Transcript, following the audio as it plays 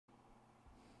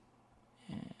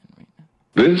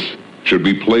This should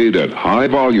be played at high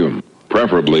volume,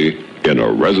 preferably in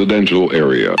a residential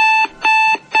area.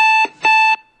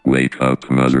 Wake up,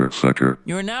 motherfucker.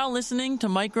 You're now listening to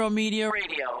MikeroMedia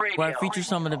Radio, where I feature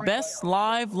some of the best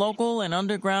live, local, and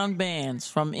underground bands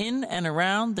from in and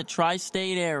around the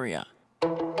tri-state area.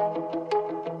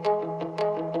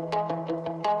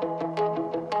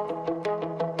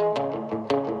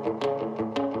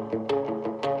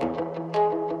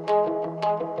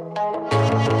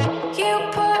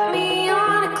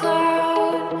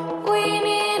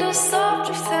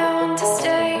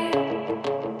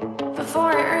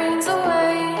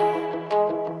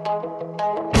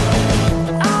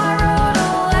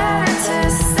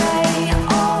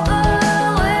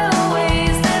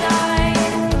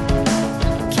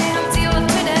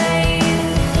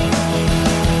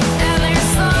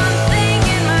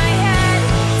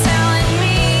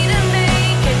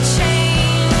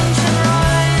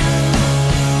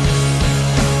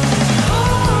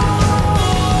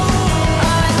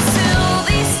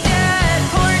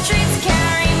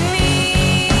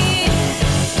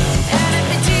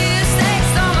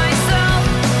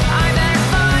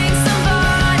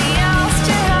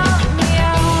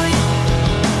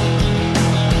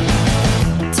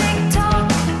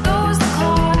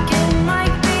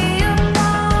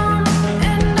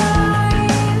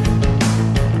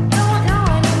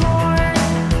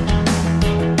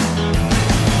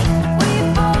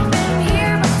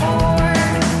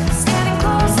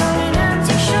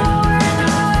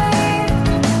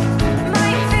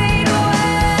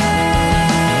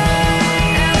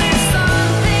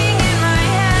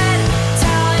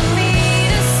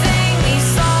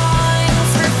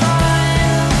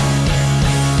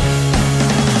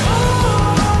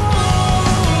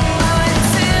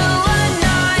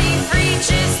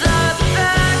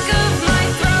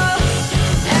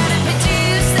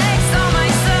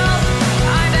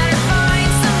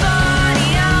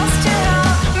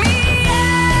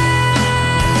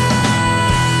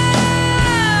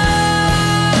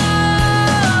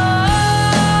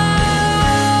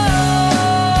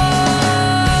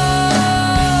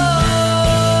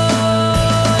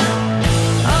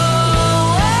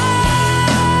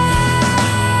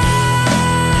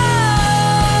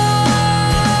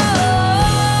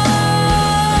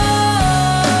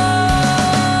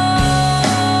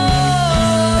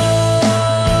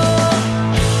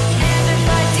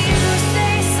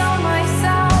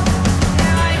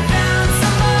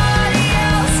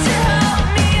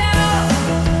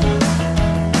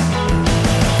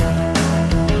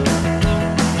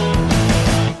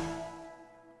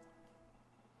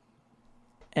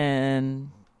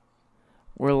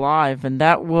 And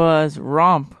that was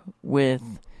Romp with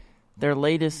their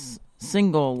latest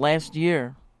single last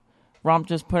year. Romp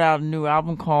just put out a new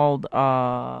album called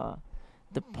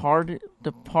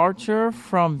Departure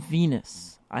from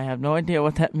Venus. I have no idea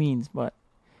what that means, but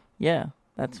yeah,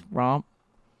 that's Romp.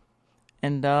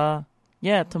 And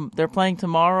they're playing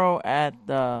tomorrow at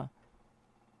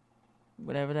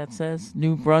whatever that says,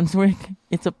 New Brunswick.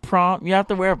 It's a prom. You have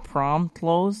to wear prom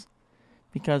clothes,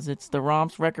 because it's the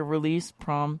Romp's record release,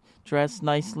 Prom Dress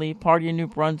Nicely, Party in New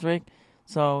Brunswick.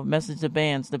 So, message the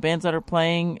bands. The bands that are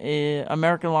playing,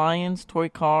 American Lions, Toy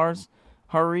Cars,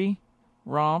 Hurry,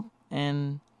 Romp,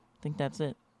 and I think that's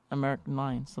it, American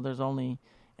Lions. So there's only,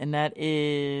 and that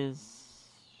is,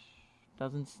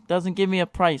 doesn't give me a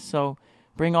price. So,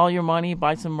 bring all your money,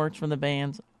 buy some merch from the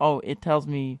bands. Oh, it tells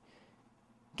me,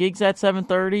 gigs at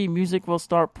 7:30, music will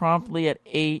start promptly at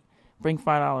 8. Bring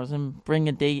 $5 and bring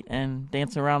a date and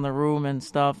dance around the room and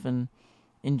stuff and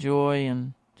enjoy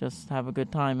and just have a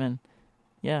good time. And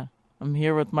yeah, I'm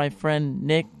here with my friend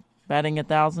Nick, batting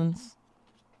 1,000s.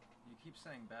 You keep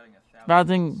saying batting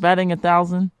 1,000. Batting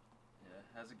 1,000. Yeah,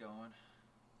 how's it going?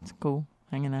 It's cool,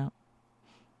 hanging out.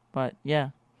 But yeah,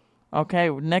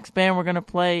 okay. Next band we're gonna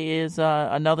play is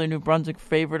another New Brunswick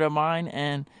favorite of mine,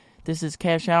 and this is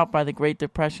Cash Out by the Great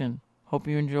Depression. Hope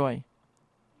you enjoy.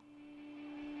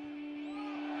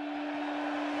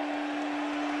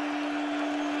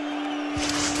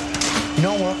 You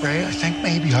know what, Ray? I think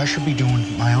maybe I should be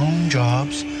doing my own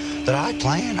jobs that I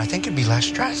plan. I think it'd be less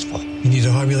stressful. You need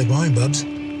a hobby like mine, Bubs.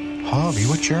 Hobby?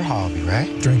 What's your hobby,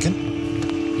 Ray? Drinking.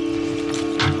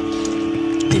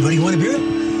 Hey, buddy, you want a beer?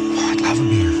 Oh, I'd love a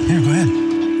beer. Here, go ahead.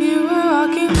 You were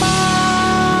walking by,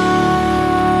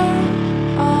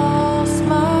 all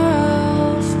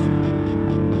smiles.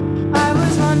 I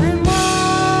was wondering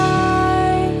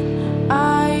why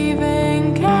I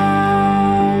even care.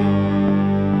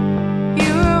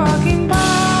 You were walking by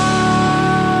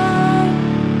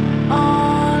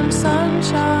on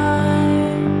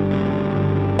sunshine.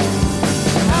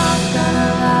 Not gonna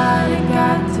lie, it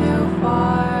got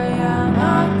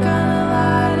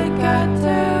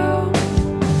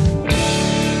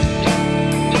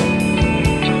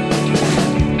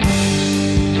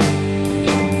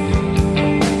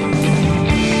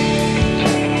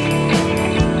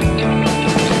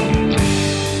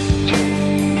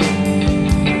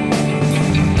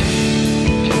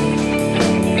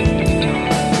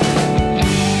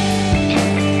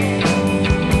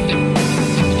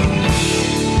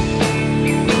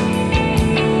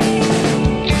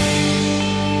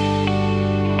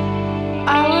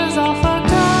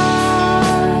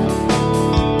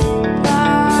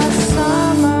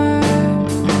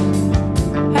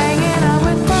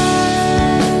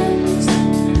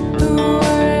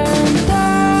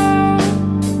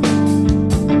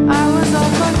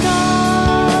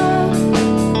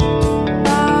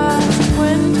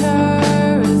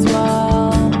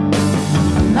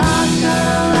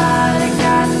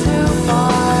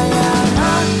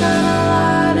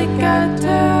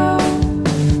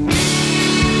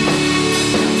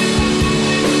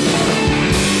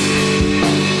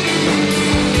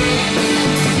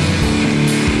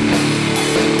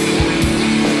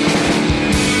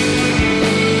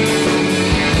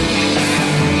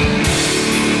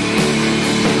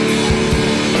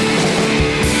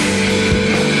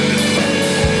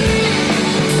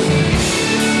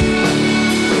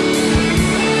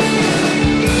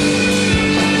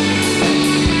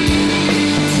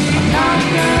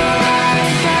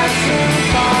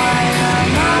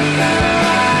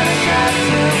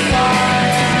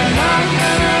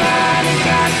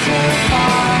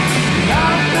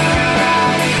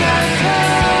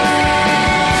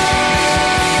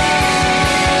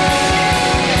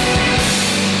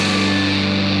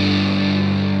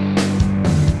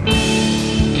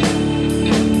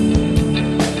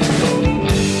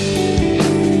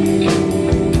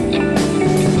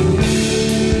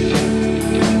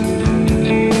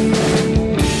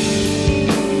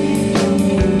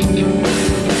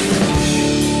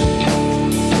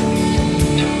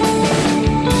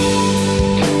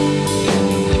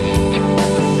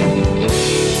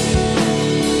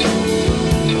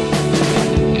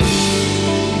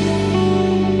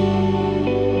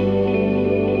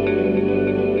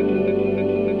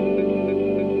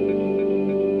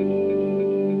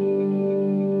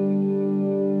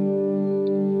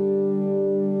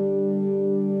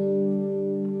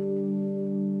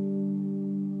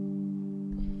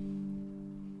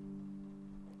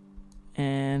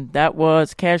That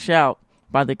was Cash Out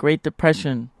by the Great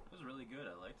Depression. It was really good.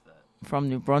 I liked that. From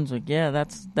New Brunswick. Yeah,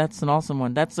 that's an awesome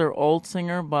one. That's their old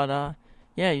singer, but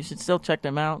yeah, you should still check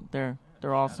them out. They're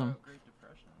awesome. Great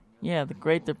Depression. Yeah, the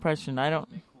Great Depression. I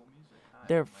don't. Make cool music. Hi,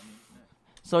 They're my name's Nick.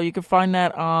 So you can find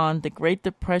that on the Great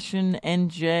Depression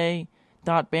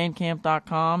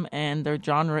NJ.bandcamp.com, and their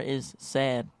genre is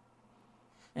sad.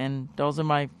 And those are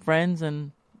my friends,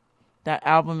 and that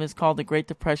album is called The Great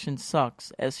Depression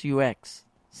Sucks, S-U-X,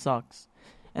 Sucks.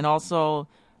 And also,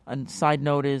 a side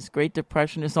note is Great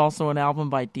Depression is also an album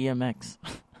by DMX.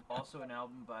 Also an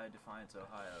album by Defiance,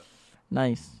 Ohio.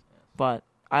 Nice. But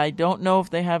I don't know if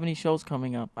they have any shows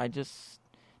coming up. I just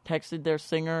texted their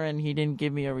singer, and he didn't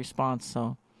give me a response.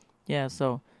 So, yeah,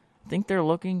 so I think they're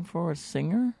looking for a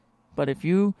singer. But if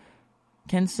you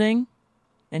can sing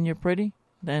and you're pretty,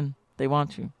 then they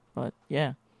want you. But,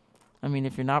 yeah. I mean,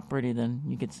 if you're not pretty, then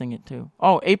you could sing it too.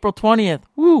 Oh, April 20th.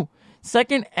 Woo!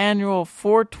 Second annual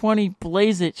 420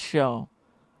 Blaze It show.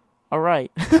 All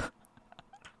right.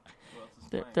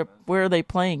 Where are they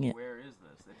playing it? Where is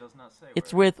this? It does not say.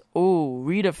 It's where. with,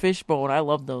 Rita Fishbone. I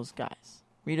love those guys.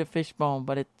 Rita Fishbone,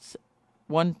 but it's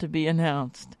one to be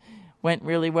announced. Went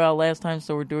really well last time,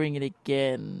 so we're doing it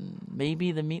again.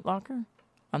 Maybe the Meat Locker?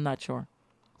 I'm not sure.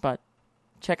 But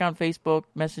check on Facebook,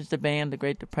 message the band, The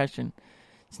Great Depression.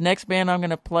 This next band I'm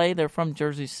going to play, they're from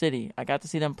Jersey City. I got to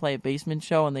see them play a basement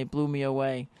show, and they blew me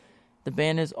away. The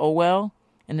band is Oh Well,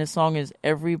 and this song is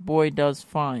Every Boy Does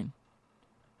Fine.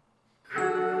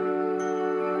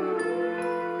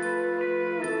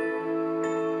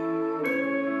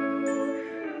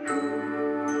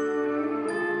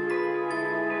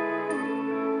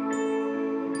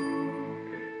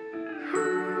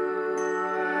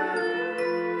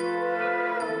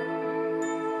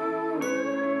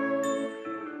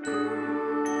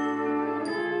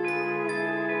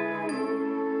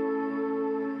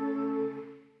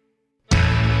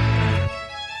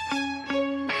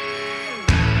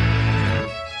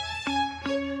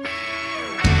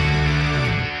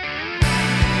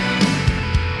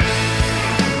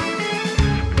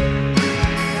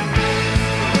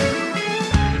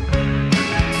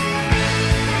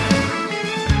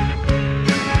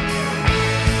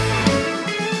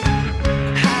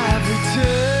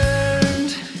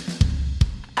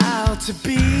 To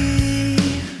be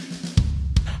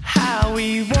how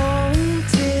we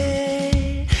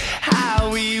wanted,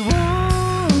 how we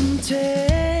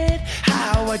wanted,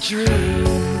 how I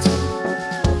dreamed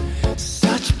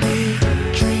such big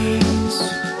dreams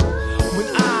when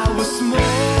I was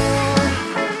small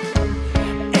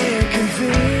and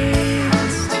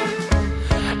convinced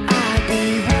I'd be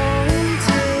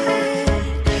wanted,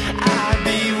 I'd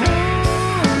be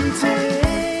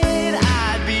wanted,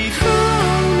 I'd be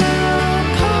thrown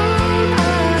upon a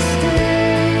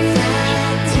stage.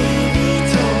 TV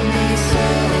told me so,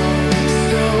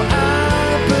 so I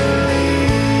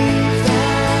believe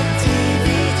that TV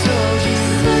told you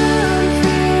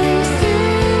something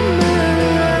similar.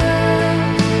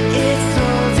 It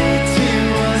told it to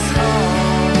us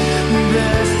all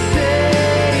the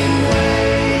same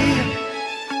way.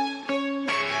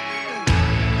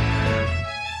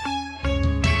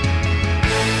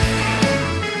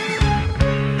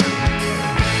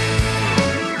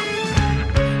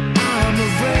 I'm a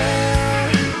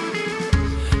rare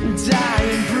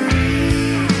dying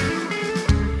breed,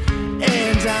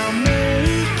 and I'll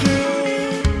make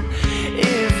it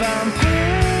if I'm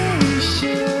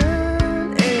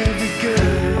patient. Every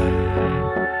good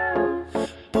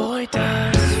boy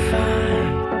does fine,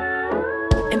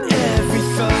 and every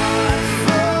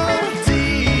thoughtful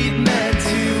deed meant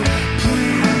to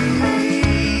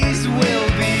please will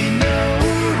be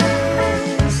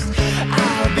noticed.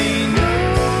 I'll be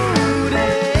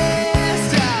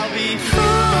noticed. I'll be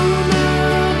thrown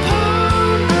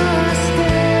upon a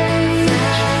stage.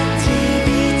 TV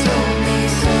told me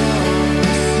so,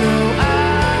 so I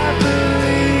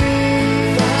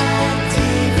believe that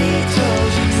TV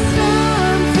told you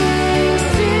something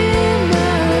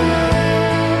similar.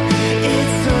 It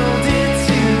told it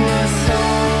to us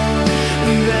all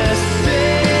the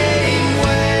same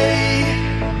way.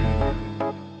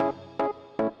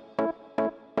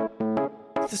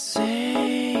 The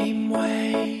same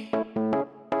way.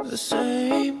 The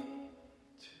same.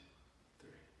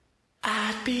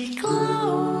 I'd be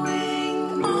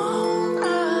glowing on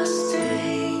a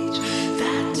stage.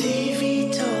 That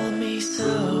TV told me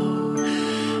so.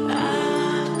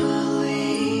 I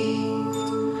believed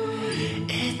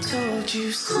it told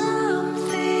you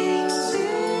something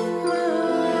similar.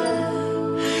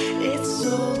 It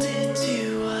sold it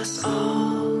to us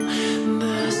all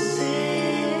the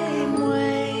same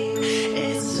way.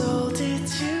 It sold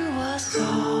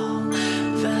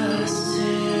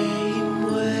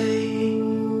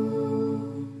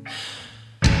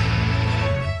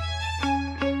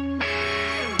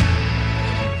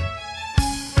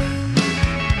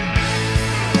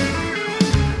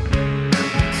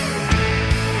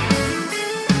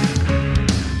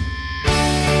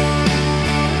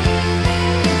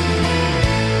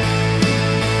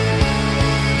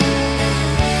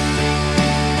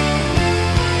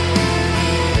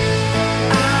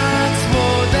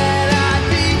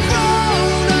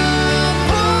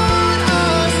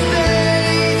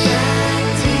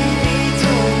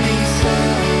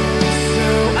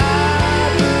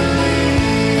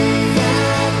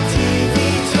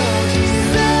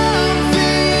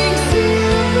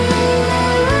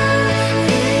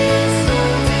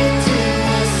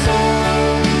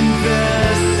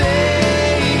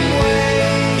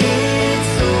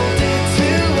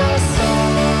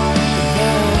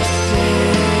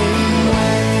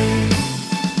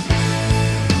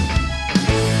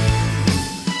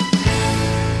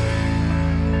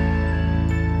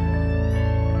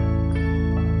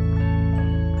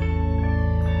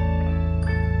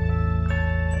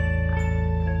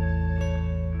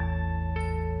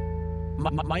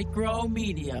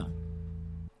MikeroMedia.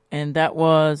 And that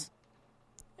was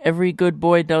Every Good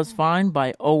Boy Does Fine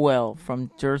by OL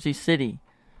from Jersey City.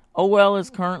 OL is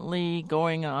currently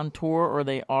going on tour, or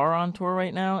they are on tour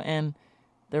right now, and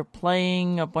they're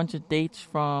playing a bunch of dates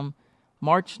from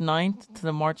March 9th to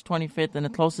the March 25th, and the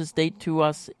closest date to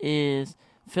us is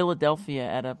Philadelphia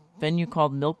at a venue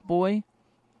called Milk Boy,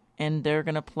 and they're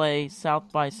going to play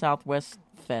South by Southwest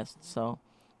Fest, so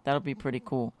that'll be pretty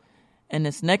cool. And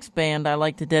this next band, I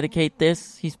like to dedicate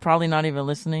this. He's probably not even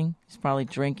listening. He's probably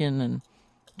drinking and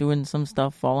doing some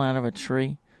stuff, falling out of a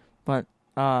tree. But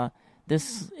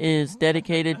this is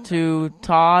dedicated to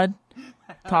Todd,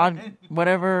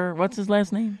 whatever, what's his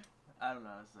last name? I don't know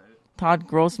how to say it. Todd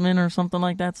Grossman or something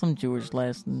like that. Some Jewish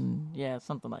last name. Yeah,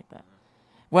 something like that.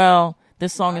 Well,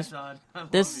 this song is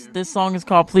this song is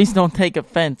called Please Don't Take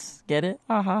Offense. Get it?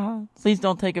 Ha ha ha. Please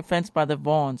Don't Take Offense by the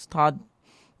Vaughns. Todd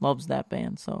loves that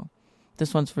band, so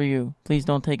this one's for you. Please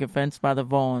Don't Take Offense by the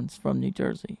Vaughns from New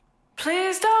Jersey.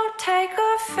 Please don't take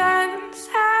offense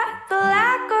at the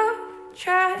lack of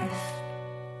trust,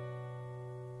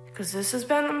 'cause this has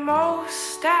been the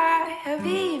most I have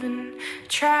even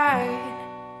tried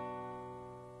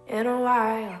in a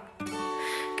while.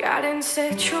 God and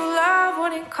said true love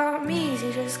wouldn't come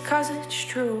easy just 'cause it's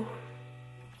true.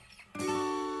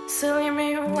 Silly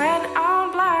me when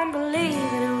I'm blind,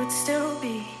 believing it would still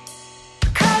be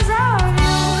 'cause of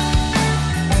you.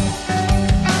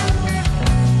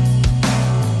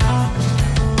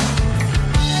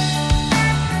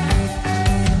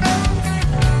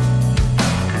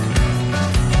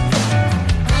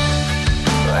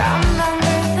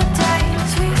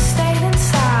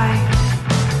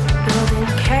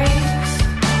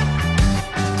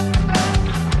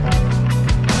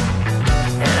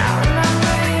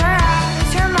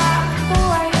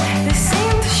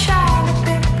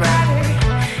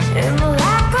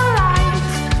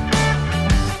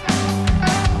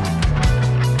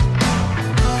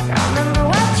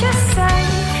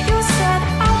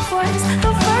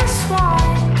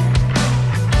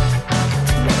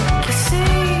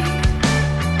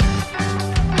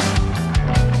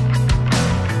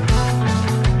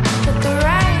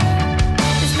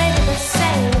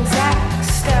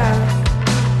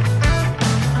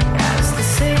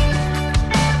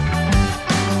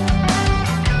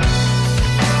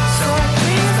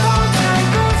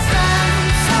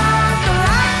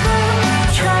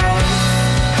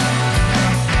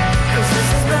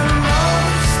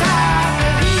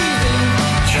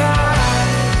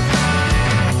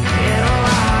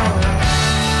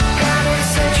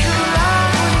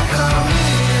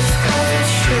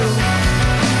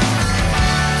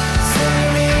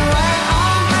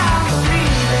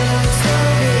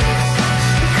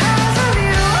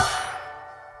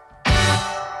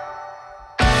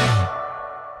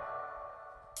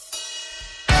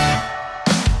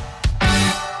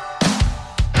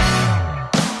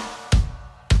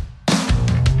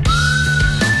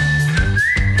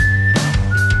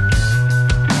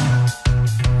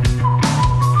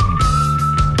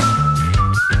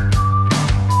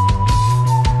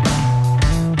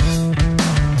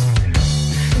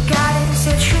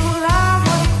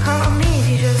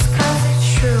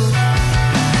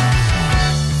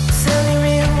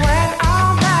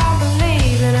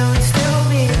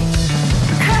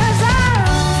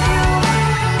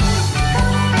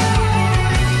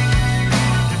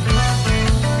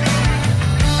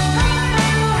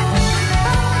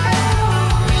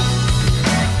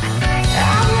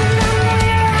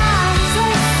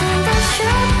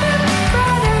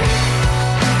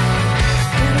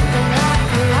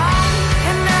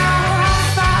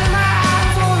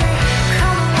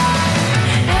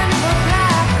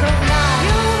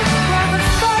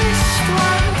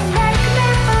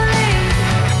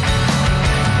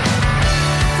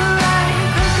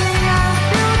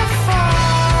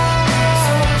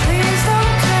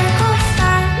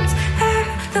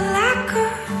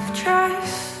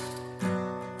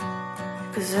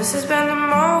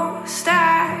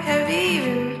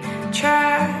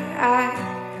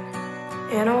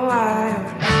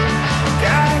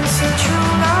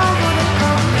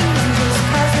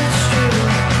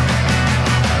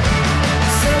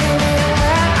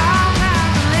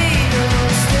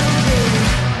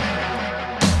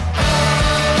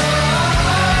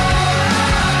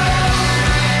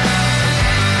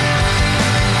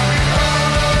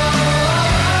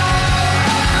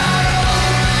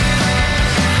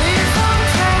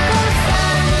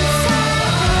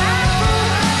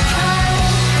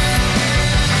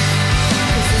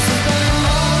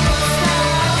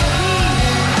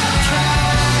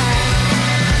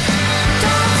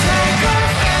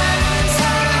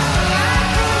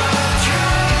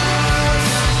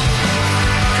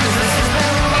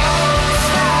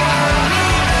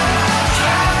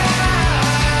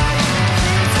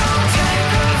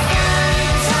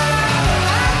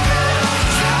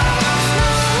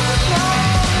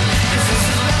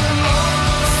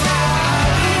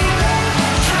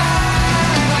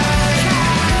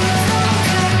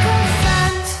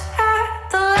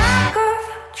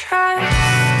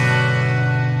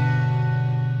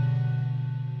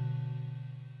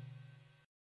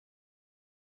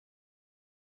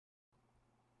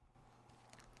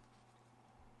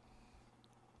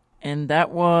 And that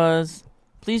was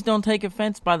Please Don't Take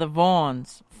Offense by the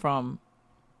Vaughns from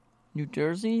New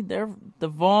Jersey. The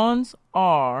Vaughns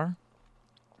are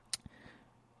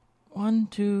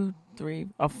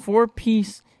a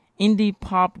 4-piece indie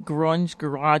pop grunge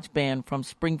garage band from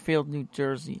Springfield, New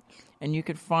Jersey. And you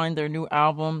could find their new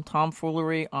album,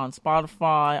 Tomfoolery, on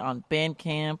Spotify, on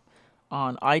Bandcamp,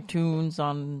 on iTunes,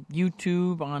 on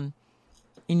YouTube, on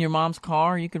In Your Mom's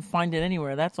Car. You can find it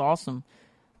anywhere. That's awesome.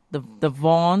 The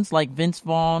Vaughns, like Vince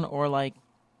Vaughn or like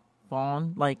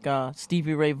Vaughn, like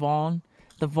Stevie Ray Vaughan.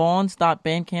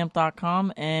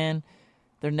 thevaughns.bandcamp.com. And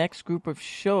their next group of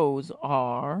shows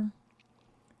are...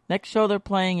 Next show they're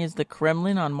playing is the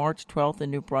Kremlin on March 12th in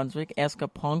New Brunswick. Ask a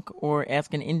punk or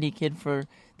ask an indie kid for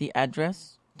the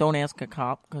address. Don't ask a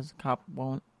cop, because a cop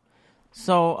won't.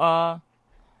 So,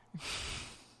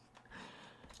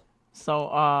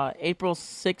 April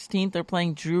 16th, they're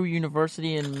playing Drew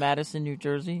University in Madison, New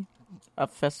Jersey. A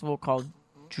festival called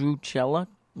Drewcella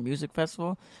Music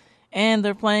Festival. And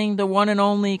they're playing the one and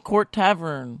only Court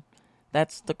Tavern.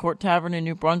 That's the Court Tavern in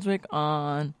New Brunswick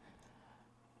on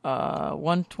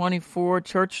 124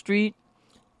 Church Street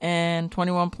and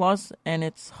 21 Plus, and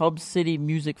it's Hub City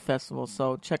Music Festival.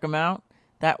 So check them out.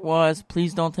 That was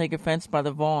Please Don't Take Offense by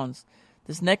the Vaughns.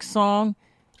 This next song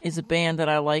is a band that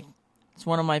I like. It's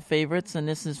one of my favorites, and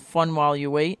this is Fun While You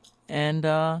Wait. And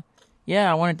I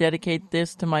want to dedicate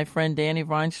this to my friend Danny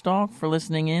Reinstock for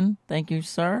listening in. Thank you,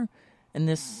 sir. And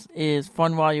this is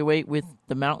Fun While You Wait with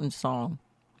the Mountain Song.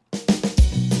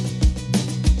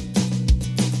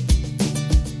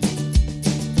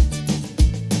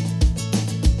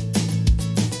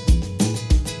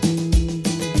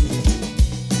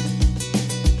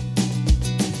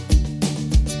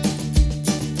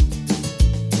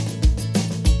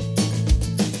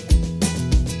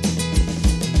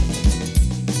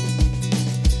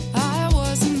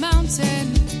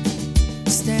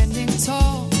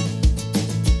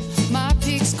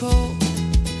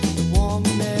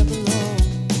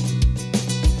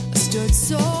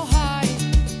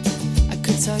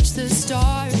 Touch the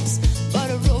stars,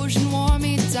 but erosion wore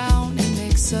me down and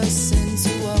makes us into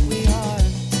what we are.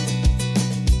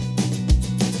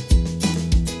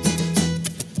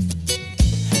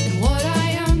 And what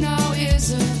I am now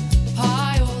is a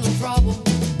pile of rubble,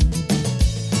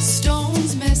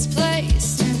 stones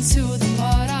misplaced into the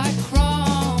mud I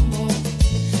crumble.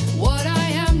 What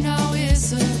I am now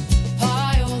is a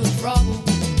pile of rubble,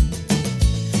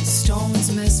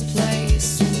 stones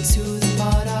misplaced into the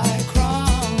mud I crumble.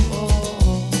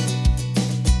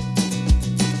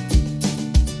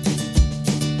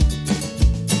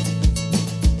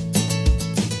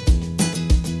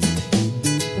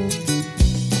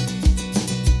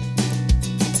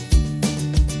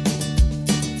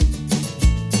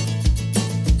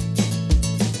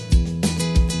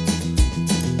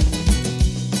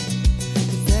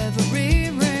 With every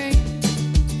ring,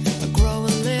 I grow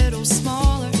a little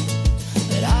smaller,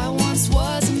 but I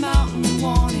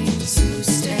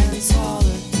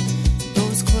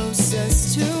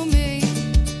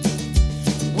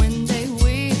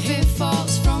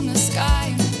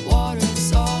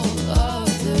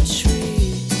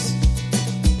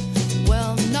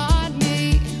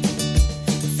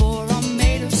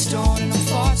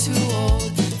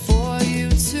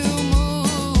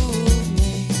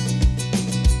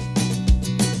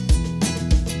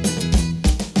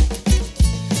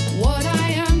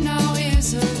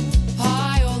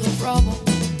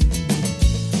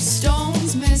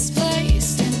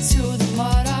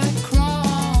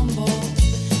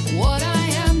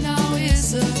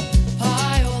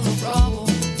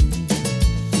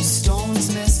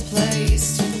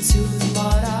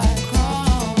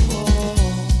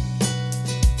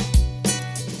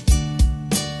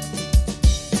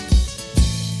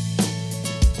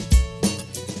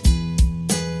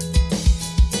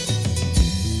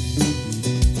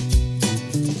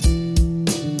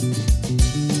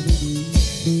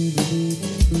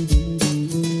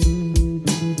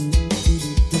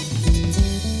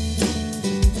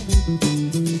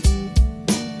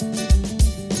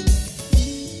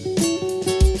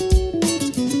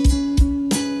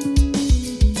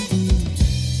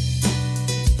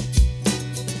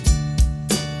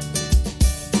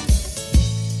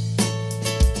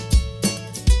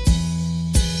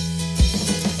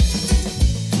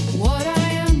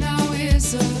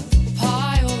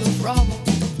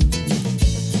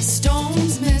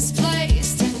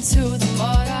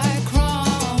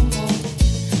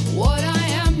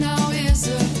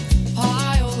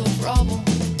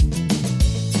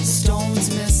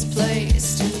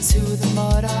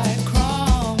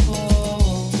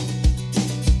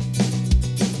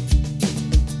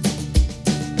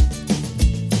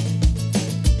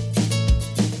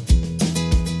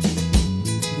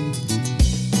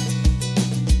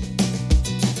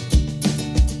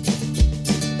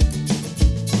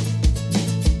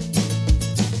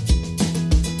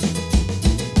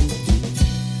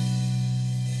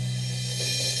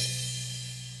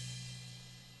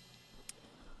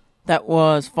That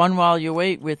was Fun While You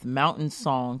Wait with Mountain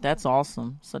Song. That's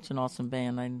awesome. Such an awesome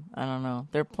band. I don't know.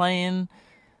 They're playing,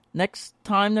 next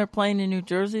time they're playing in New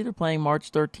Jersey, they're playing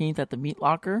March 13th at the Meat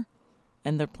Locker.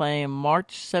 And they're playing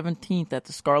March 17th at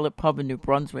the Scarlet Pub in New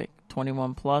Brunswick,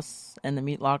 21 plus. And the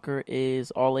Meat Locker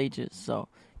is all ages. So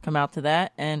come out to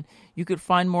that. And you could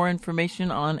find more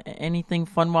information on anything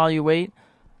Fun While You Wait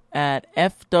at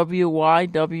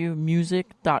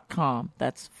fwywmusic.com.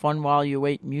 That's Fun While You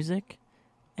Wait Music.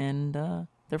 And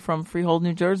they're from Freehold,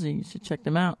 New Jersey. You should check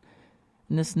them out.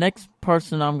 And this next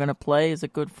person I'm going to play is a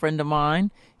good friend of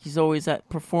mine. He's always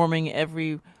performing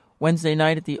every Wednesday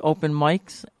night at the open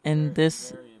mics. And Very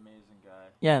amazing guy.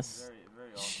 Yes. Very, very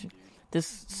awesome dude.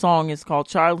 This song is called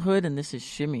Childhood, and this is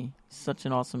Shimmy. He's such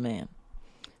an awesome man.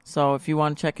 So if you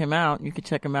want to check him out, you can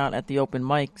check him out at the open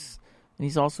mics. And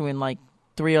he's also in like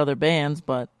 3 other bands,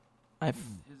 but His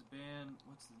band,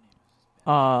 what's the name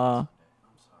of his band?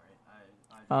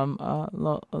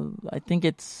 I think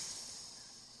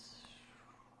it's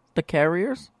The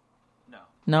Carriers.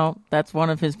 No, that's one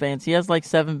of his bands. He has like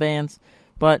 7 bands,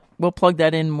 but we'll plug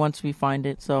that in once we find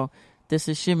it. So this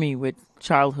is Shimmy with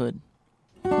Childhood.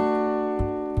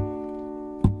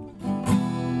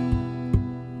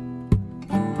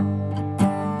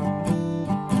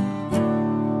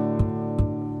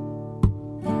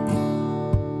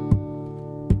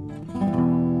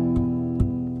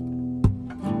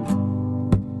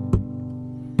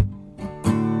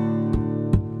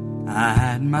 I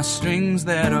had my strings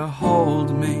there to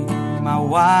hold me, my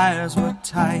wires were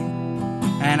tight,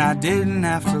 and I didn't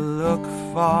have to look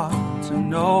far to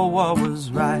know what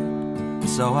was right.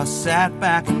 So I sat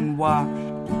back and watched,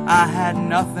 I had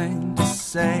nothing to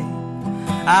say.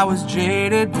 I was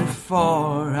jaded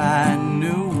before I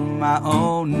knew my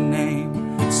own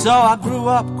name. So I grew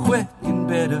up quick and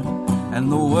bitter,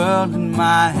 and the world in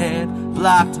my head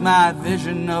blocked my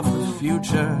vision of the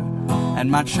future. And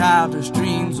my childish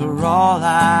dreams were all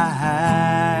I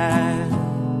had.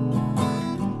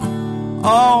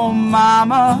 Oh,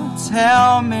 mama,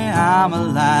 tell me I'm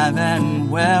alive and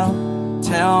well.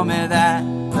 Tell me that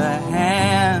the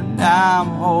hand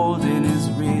I'm holding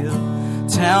is real.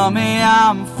 Tell me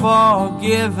I'm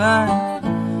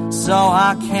forgiven, so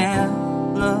I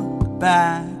can't look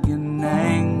back in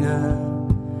anger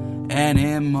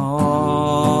anymore.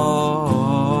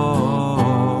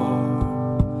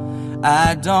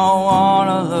 I don't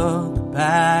wanna look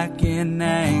back in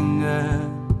anger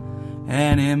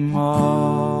anymore.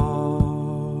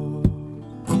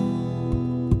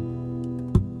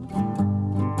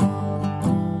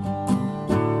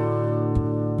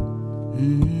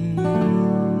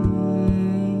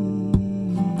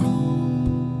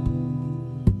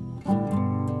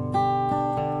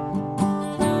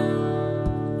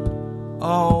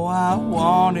 Oh, I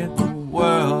wanted the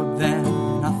world then,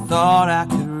 I thought I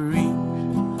could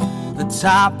the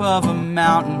top of a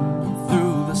mountain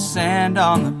through the sand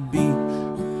on the beach.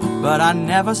 But I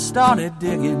never started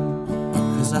digging,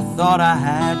 'cause I thought I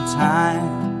had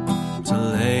time to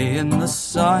lay in the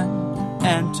sun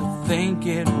and to think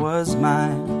it was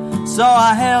mine. So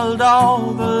I held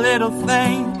all the little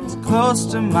things close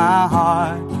to my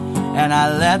heart, and I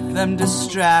let them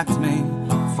distract me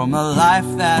from a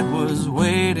life that was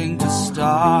waiting to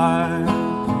start.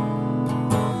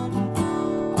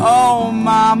 Oh,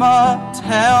 mama,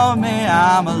 tell me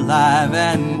I'm alive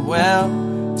and well.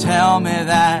 Tell me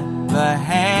that the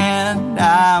hand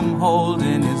I'm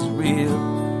holding is real.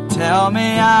 Tell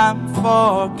me I'm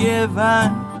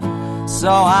forgiven, so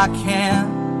I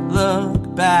can't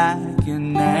look back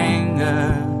in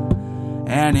anger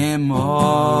anymore.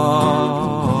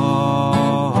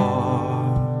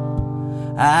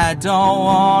 I don't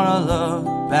wanna look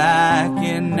back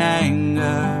in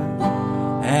anger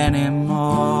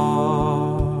anymore.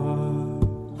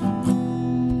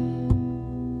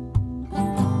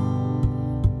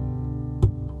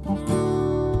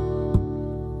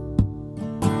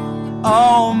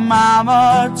 Oh,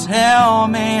 mama, tell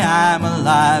me I'm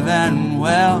alive and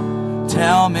well.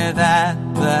 Tell me that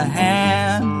the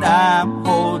hand I'm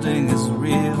holding is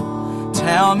real.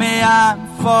 Tell me I'm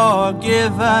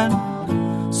forgiven,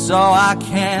 so I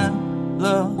can't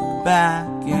look back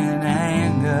in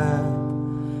anger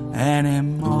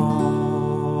anymore.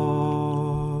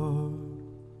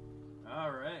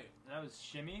 Alright, that was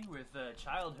Shimmy with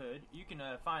Childhood. You can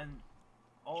find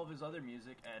all of his other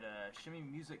music at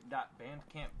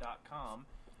shimmymusic.bandcamp.com.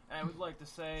 And I would like to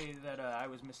say that I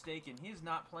was mistaken. He's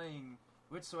not playing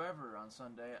whatsoever on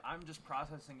Sunday. I'm just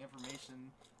processing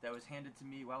information that was handed to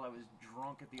me while I was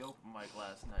drunk at the open mic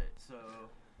last night. So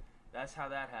that's how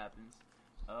that happens.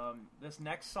 This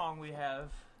next song we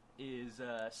have is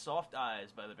Soft Eyes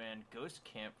by the band Ghost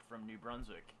Camp from New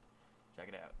Brunswick. Check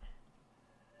it out.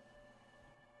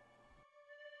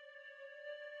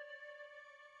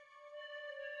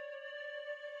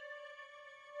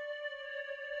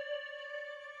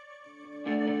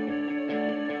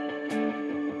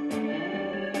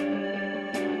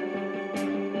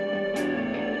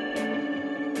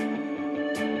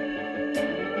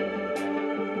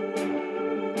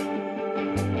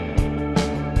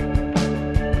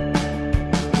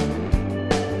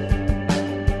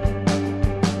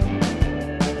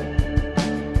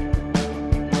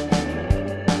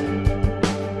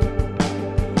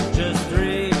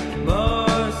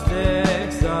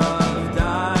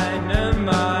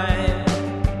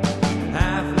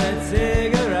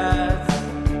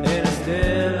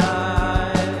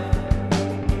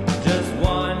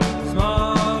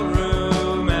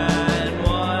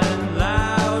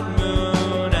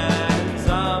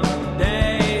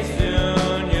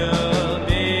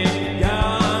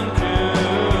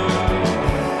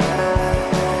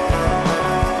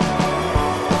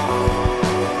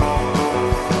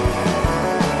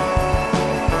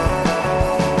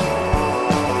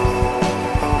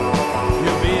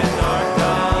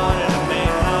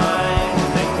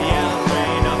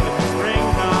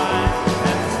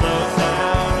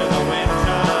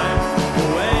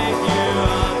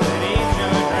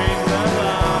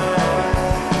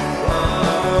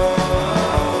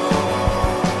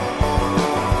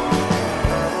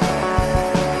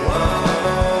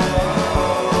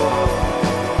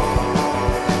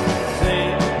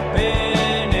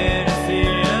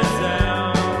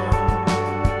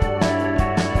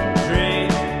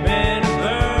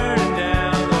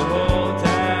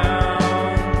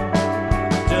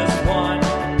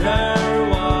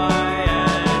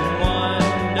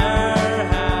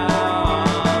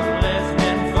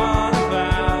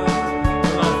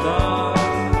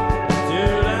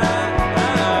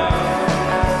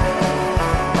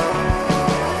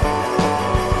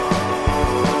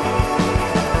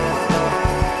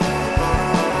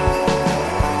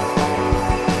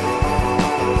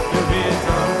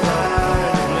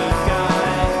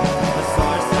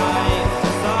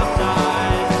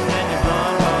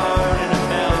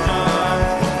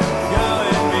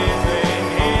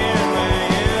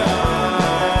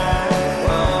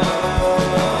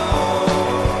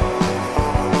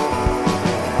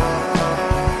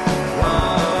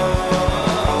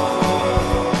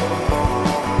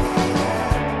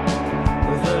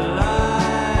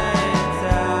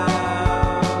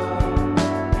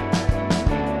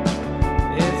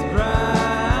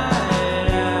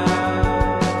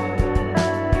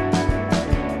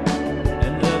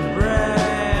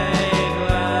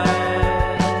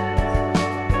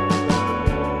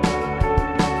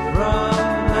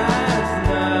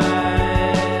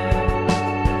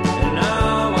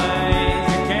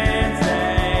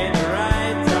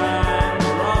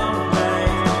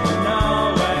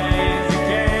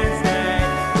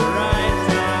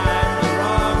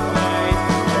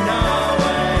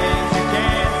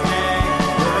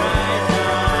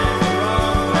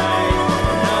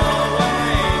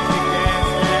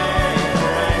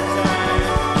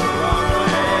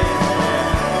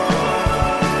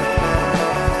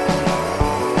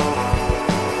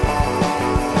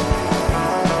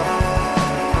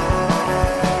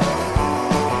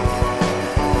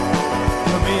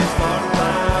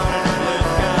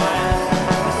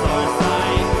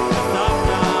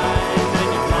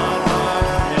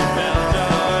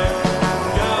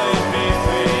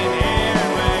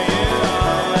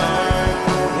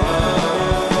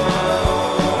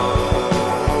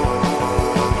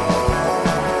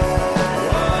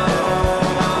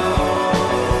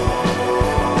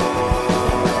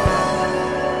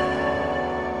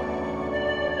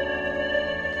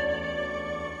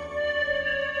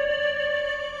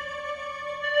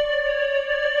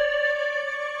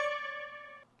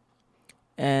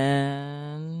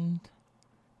 And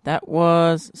that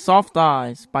was Soft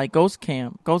Eyes by Ghost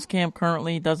Camp. Ghost Camp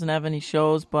currently doesn't have any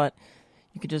shows, but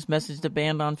you can just message the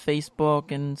band on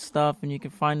Facebook and stuff, and you can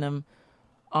find them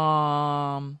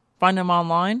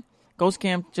online. Ghost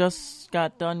Camp just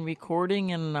got done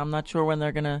recording, and I'm not sure when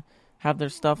they're going to have their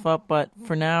stuff up, but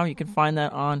for now, you can find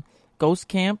that on Ghost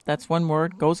Camp. That's one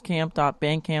word,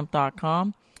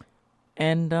 ghostcamp.bandcamp.com.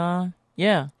 And,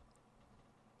 yeah.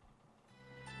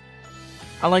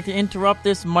 I'd like to interrupt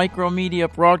this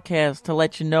MikeroMedia broadcast to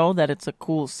let you know that it's a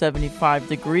cool 75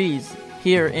 degrees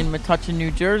here in Metuchen, New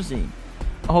Jersey.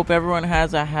 I hope everyone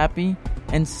has a happy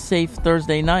and safe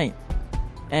Thursday night.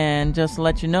 And just to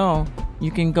let you know, You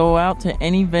can go out to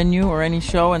any venue or any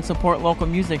show and support local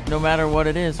music, no matter what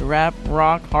it is. Rap,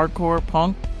 rock, hardcore,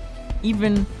 punk,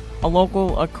 even a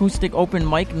local acoustic open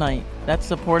mic night. That's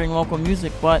supporting local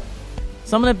music. But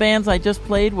some of the bands I just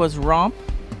played was Romp,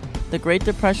 The Great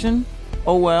Depression,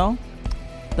 Oh Well,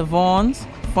 The Vaughns,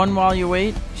 Fun While You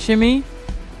Wait, Shimmy,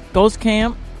 Ghost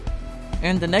Camp,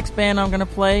 and the next band I'm going to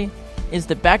play is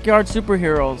the Backyard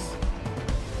Superheroes.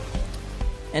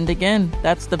 And again,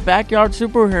 that's the Backyard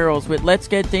Superheroes with Let's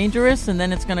Get Dangerous, and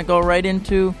then it's going to go right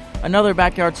into another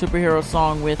Backyard Superhero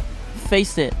song with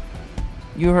Face It.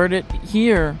 You heard it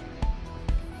here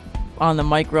on the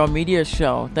MikeroMedia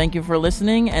Show. Thank you for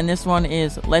listening, and this one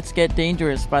is Let's Get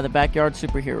Dangerous by the Backyard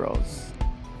Superheroes.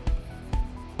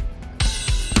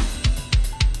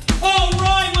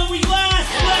 Alright, when we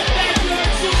last left Backyard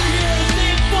Superheroes,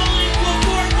 they had fallen into a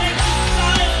vortex of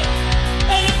silence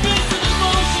and abyss of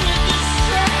emotion and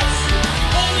distress.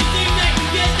 Only thing that can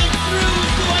get them through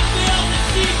is to unveil the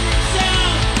secret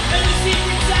sound, and the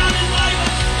secret sound in life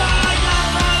of Sky got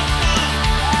around us.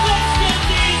 Let's get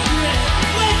dangerous.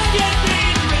 Let's get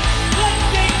dangerous. Let's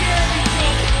take care of each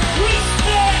other.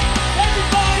 Respect.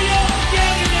 Everybody all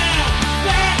together now.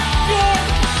 Backyard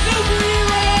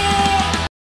Superheroes.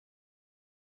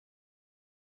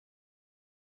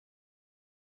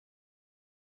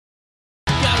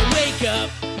 Gotta wake up,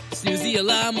 snooze the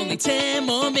alarm, only 10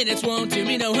 more minutes won't do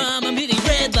me no harm. I'm hitting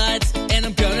red lights, and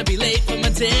I'm gonna be late for my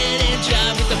dead-end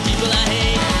job with the people I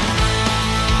hate.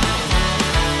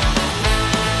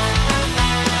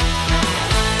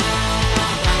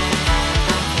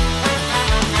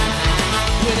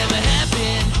 Whatever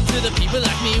happened to the people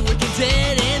like me working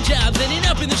dead-end jobs, ending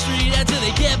up in the street until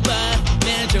they get by?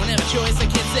 Man, I don't have a choice, I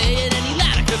can't say it any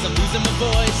louder cause I'm losing my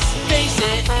voice. Face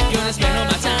it, gonna spend all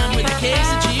my time with a case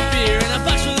of cheap beer and a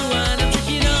box full of wine. I'm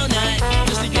drinking all night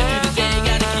just to get through the day.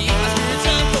 Gotta keep my spirits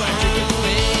up before I'm drinking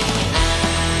away.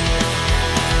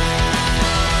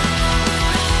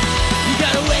 You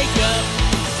gotta wake up,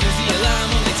 snooze the alarm,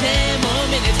 only 10 more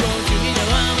minutes won't do me no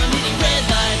harm. I'm hitting red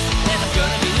lights, and I'm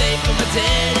gonna be late for my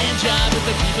dead-end job with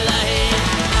the people I hate.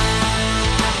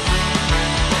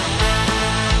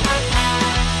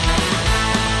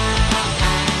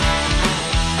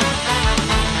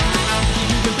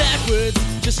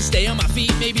 Just to stay on my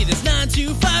feet, maybe this 9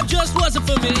 to 5 just wasn't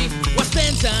for me. Why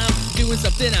spend time doing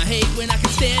something I hate when I can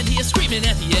stand here screaming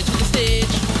at the edge of the stage?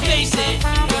 Face it,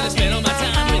 gonna spend all my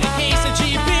time with a case of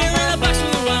cheap beer and a box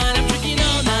full of wine. I'm drinking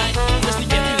all night just to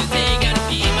get through the day. Gotta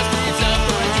keep my spirits up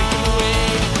or I drink them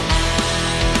away.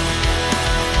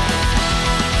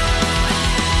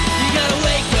 You gotta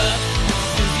wake up,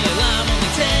 snooze the alarm,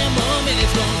 only 10 more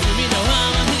minutes won't do me no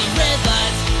harm. I'm hitting red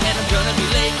lights, and I'm gonna be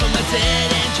late for my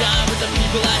dead-end job with the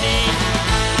people I hate.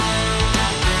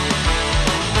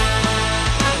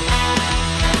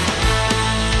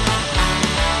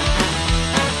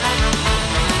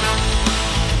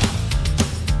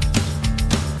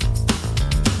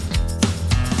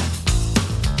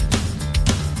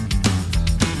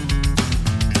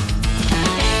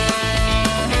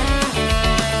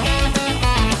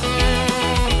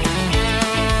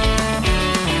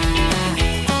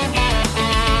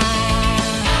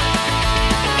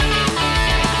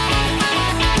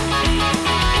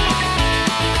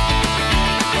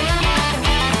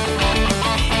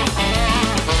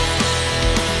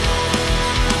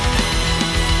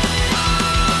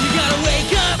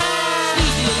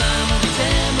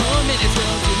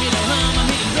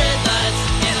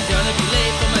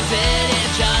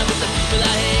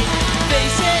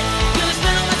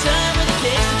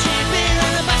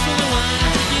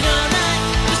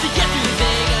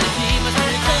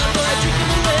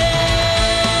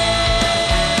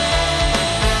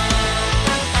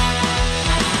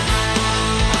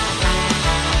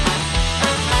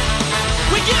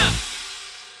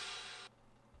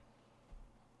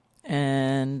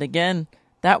 And again,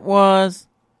 that was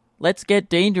Let's Get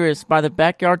Dangerous by the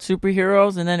Backyard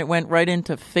Superheroes, and then it went right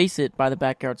into Face It by the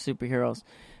Backyard Superheroes.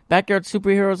 Backyard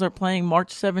Superheroes are playing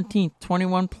March 17th,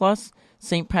 21 plus,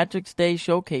 St. Patrick's Day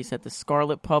Showcase at the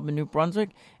Scarlet Pub in New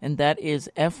Brunswick, and that is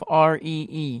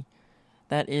FREE.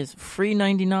 That is free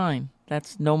 99.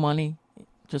 That's no money.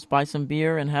 Just buy some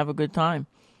beer and have a good time.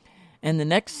 And the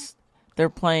next, they're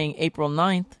playing April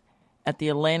 9th at the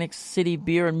Atlantic City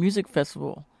Beer and Music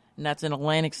Festival. And that's in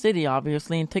Atlantic City,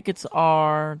 obviously. And tickets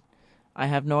are, I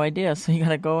have no idea. So you got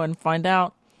to go and find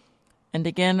out. And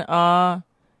again, April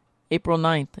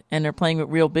 9th. And they're playing with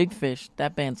Real Big Fish.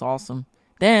 That band's awesome.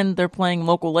 Then they're playing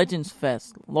Local Legends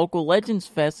Fest. Local Legends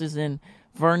Fest is in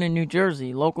Vernon, New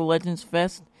Jersey. Local Legends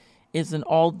Fest is an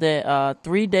all-day,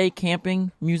 3-day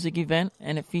camping music event.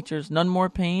 And it features None More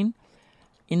Pain,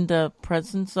 In the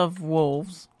Presence of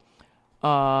Wolves.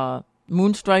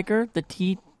 Moonstriker, the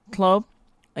T Club.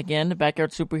 Again, the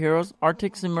Backyard Superheroes.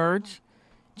 Arctics Emerge.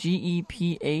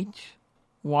 GEPH.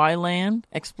 Yland.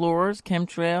 Explorers.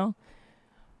 Chemtrail.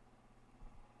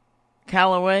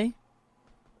 Callaway.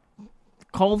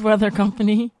 Cold Weather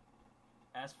Company.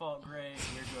 Asphalt Gray,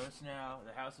 Weird Ghost Now,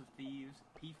 The House of Thieves,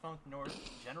 P-Funk North,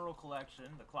 General Collection,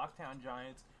 The Clocktown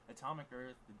Giants, Atomic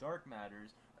Earth, The Dark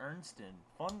Matters, Ernston,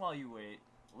 Fun While You Wait,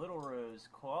 Little Rose,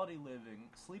 Quality Living,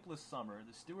 Sleepless Summer,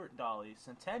 The Stuart Dolly,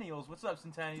 Centennials, what's up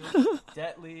Centennials,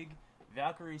 Debt League,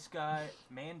 Valkyrie Sky,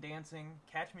 Man Dancing,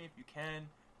 Catch Me If You Can,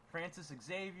 Francis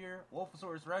Xavier,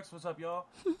 Wolfosaurus Rex, what's up y'all,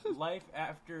 Life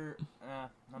After,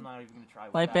 I'm not even going to try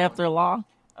with Life that After one.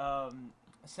 Law.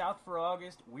 South for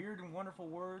August, Weird and Wonderful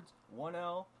Words,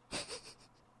 1L,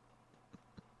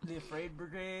 The Afraid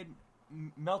Brigade,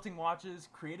 Melting Watches,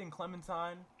 Creating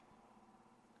Clementine,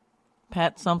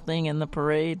 Pat Something and the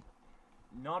Parade.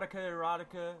 Nautica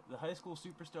Erotica, The High School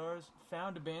Superstars,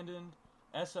 Found Abandoned,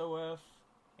 SOF,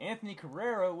 Anthony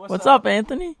Carrero, what's up,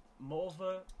 Anthony?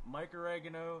 Mulva, Mike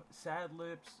Oregano, Sad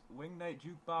Lips, Wing Night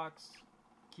Jukebox,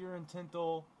 Kieran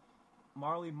Tintle,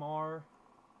 Marley Marr,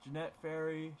 Jeanette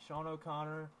Ferry, Sean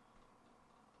O'Connor,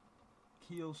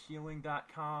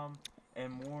 KeelSheeling.com,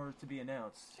 and more to be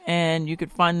announced. And you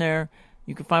could find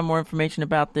more information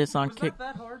about this on Was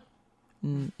that hard?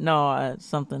 No,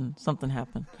 something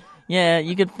happened. Yeah,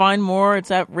 you could find more. It's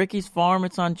at Ricky's Farm.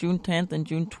 It's on June 10th and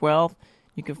June 12th.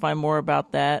 You can find more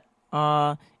about that.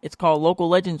 It's called Local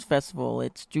Legends Festival.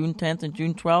 It's June 10th and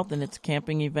June 12th, and it's a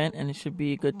camping event, and it should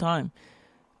be a good time.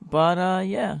 But,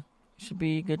 yeah. Should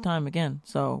be a good time again.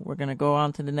 So we're gonna go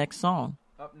on to the next song.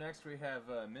 Up next we have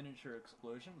Miniature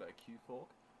Explosion by Q Folk.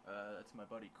 That's my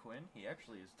buddy Quinn. He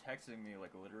actually is texting me like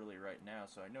literally right now,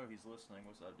 so I know he's listening.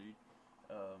 What's up, dude?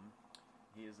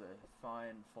 He is a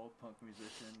fine folk punk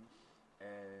musician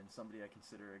and somebody I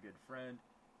consider a good friend.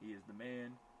 He is the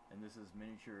man, and this is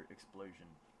Miniature Explosion.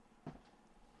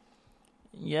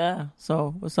 Yeah.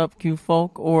 So what's up, Q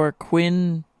Folk or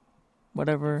Quinn,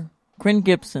 whatever. Quinn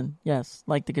Gibson, yes,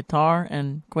 like the guitar,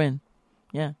 and Quinn,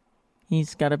 yeah.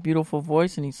 He's got a beautiful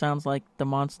voice, and he sounds like the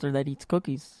monster that eats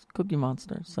cookies, Cookie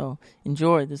Monster. So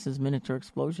enjoy. This is Miniature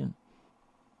Explosion.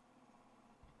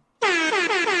 Good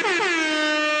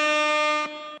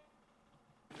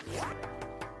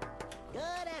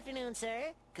afternoon,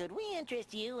 sir. Could we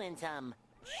interest you in some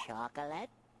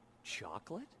chocolate?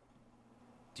 Chocolate?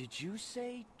 Did you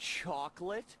say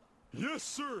chocolate? Yes,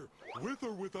 sir. With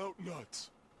or without nuts.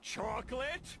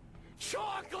 Chocolate?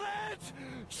 Chocolate!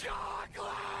 Chocolate!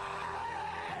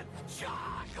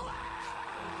 Chocolate!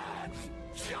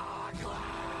 Chocolate!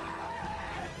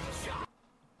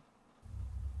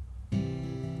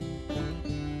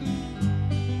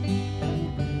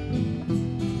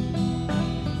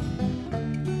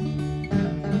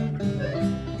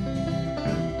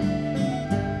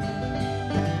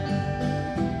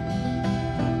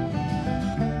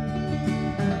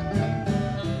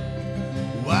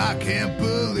 I can't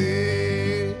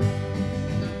believe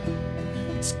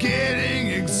it's getting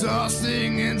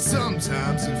exhausting, and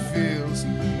sometimes it feels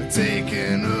like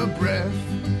taking a breath,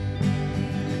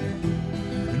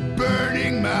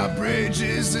 burning my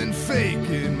bridges and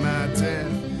faking my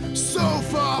death. So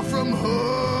far from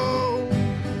home,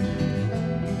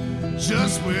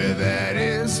 just where that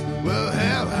is, well,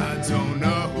 hell, I don't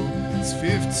know. It's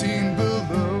 15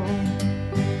 below.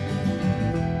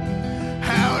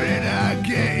 How did I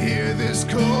get here this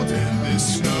cold and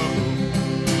this snow?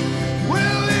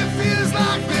 Well, it feels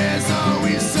like there's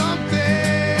always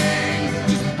something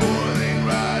just boiling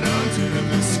right under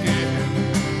the skin.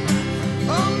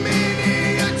 A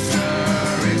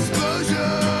miniature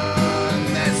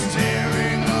explosion that's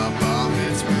tearing up all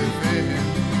that's within.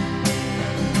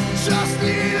 Just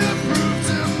need to prove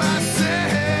to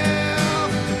myself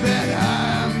that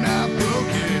I'm not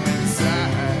broken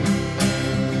inside.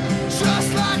 Just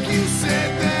like you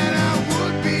said that I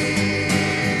would be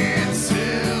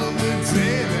until the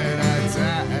day that I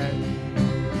died.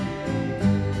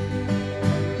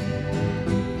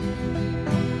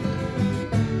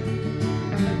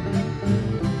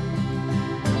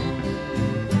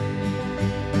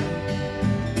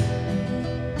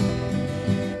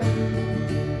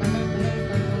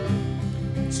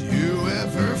 Do you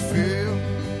ever feel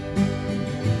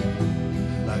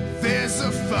like there's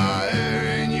a fire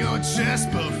in your chest,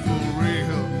 but for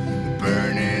real, the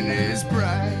burning is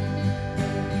bright?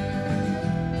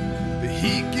 The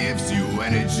heat gives you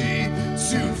energy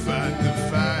to fight the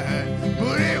fight,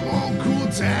 but it won't cool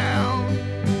down.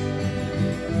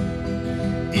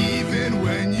 Even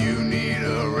when you need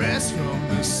a rest from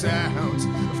the sounds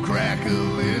of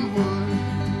crackling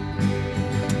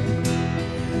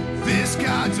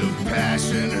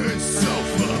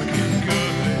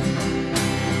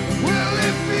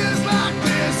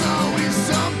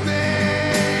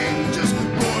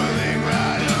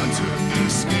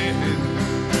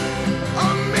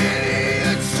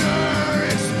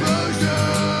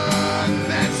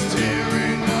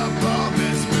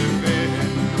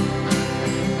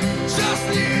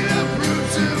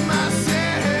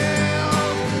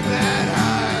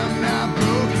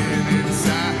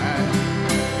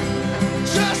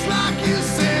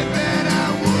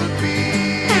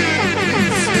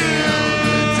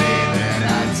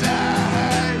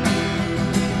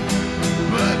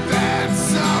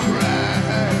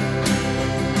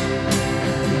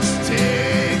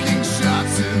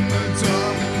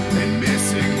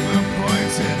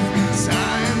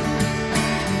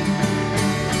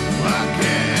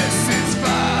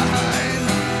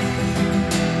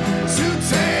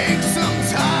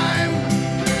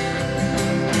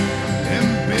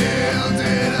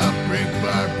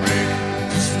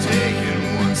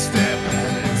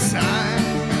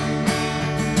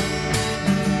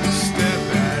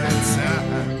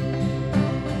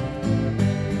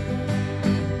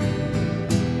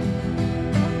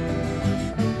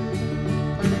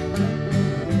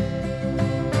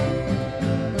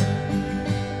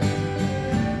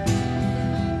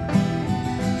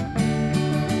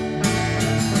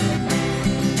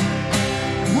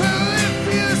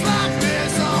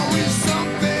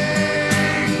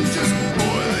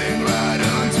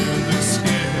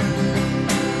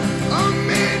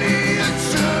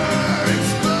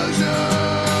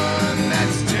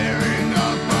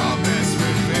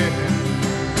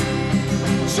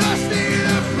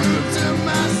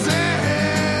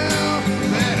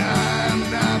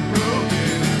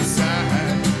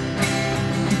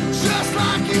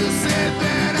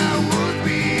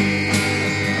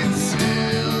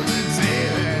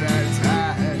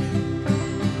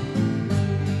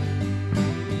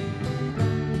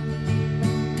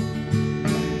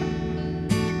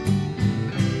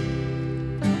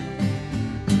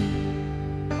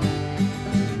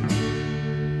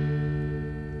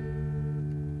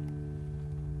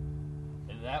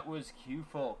was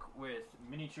Q-Folk with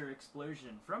Miniature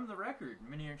Explosion from the record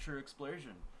Miniature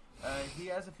Explosion. He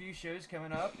has a few shows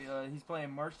coming up. He's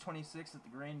playing March 26th at the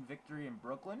Grand Victory in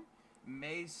Brooklyn,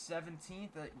 May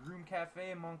 17th at Room Cafe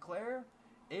in Montclair,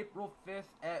 April 5th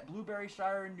at Blueberry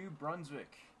Shire in New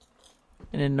Brunswick.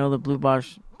 I didn't know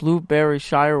the Blueberry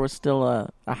Shire was still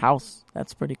a house.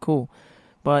 That's pretty cool.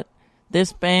 But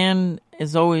this band's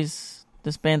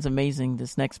amazing.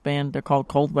 This next band, they're called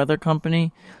Cold Weather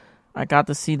Company. I got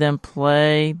to see them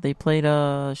play. They played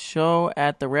a show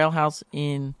at the Rail House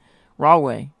in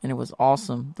Rahway, and it was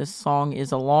awesome. This song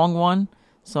is a long one,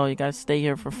 so you guys stay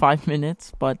here for 5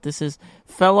 minutes. But this is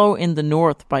Fellow in the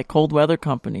North by Cold Weather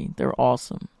Company. They're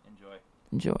awesome.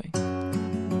 Enjoy.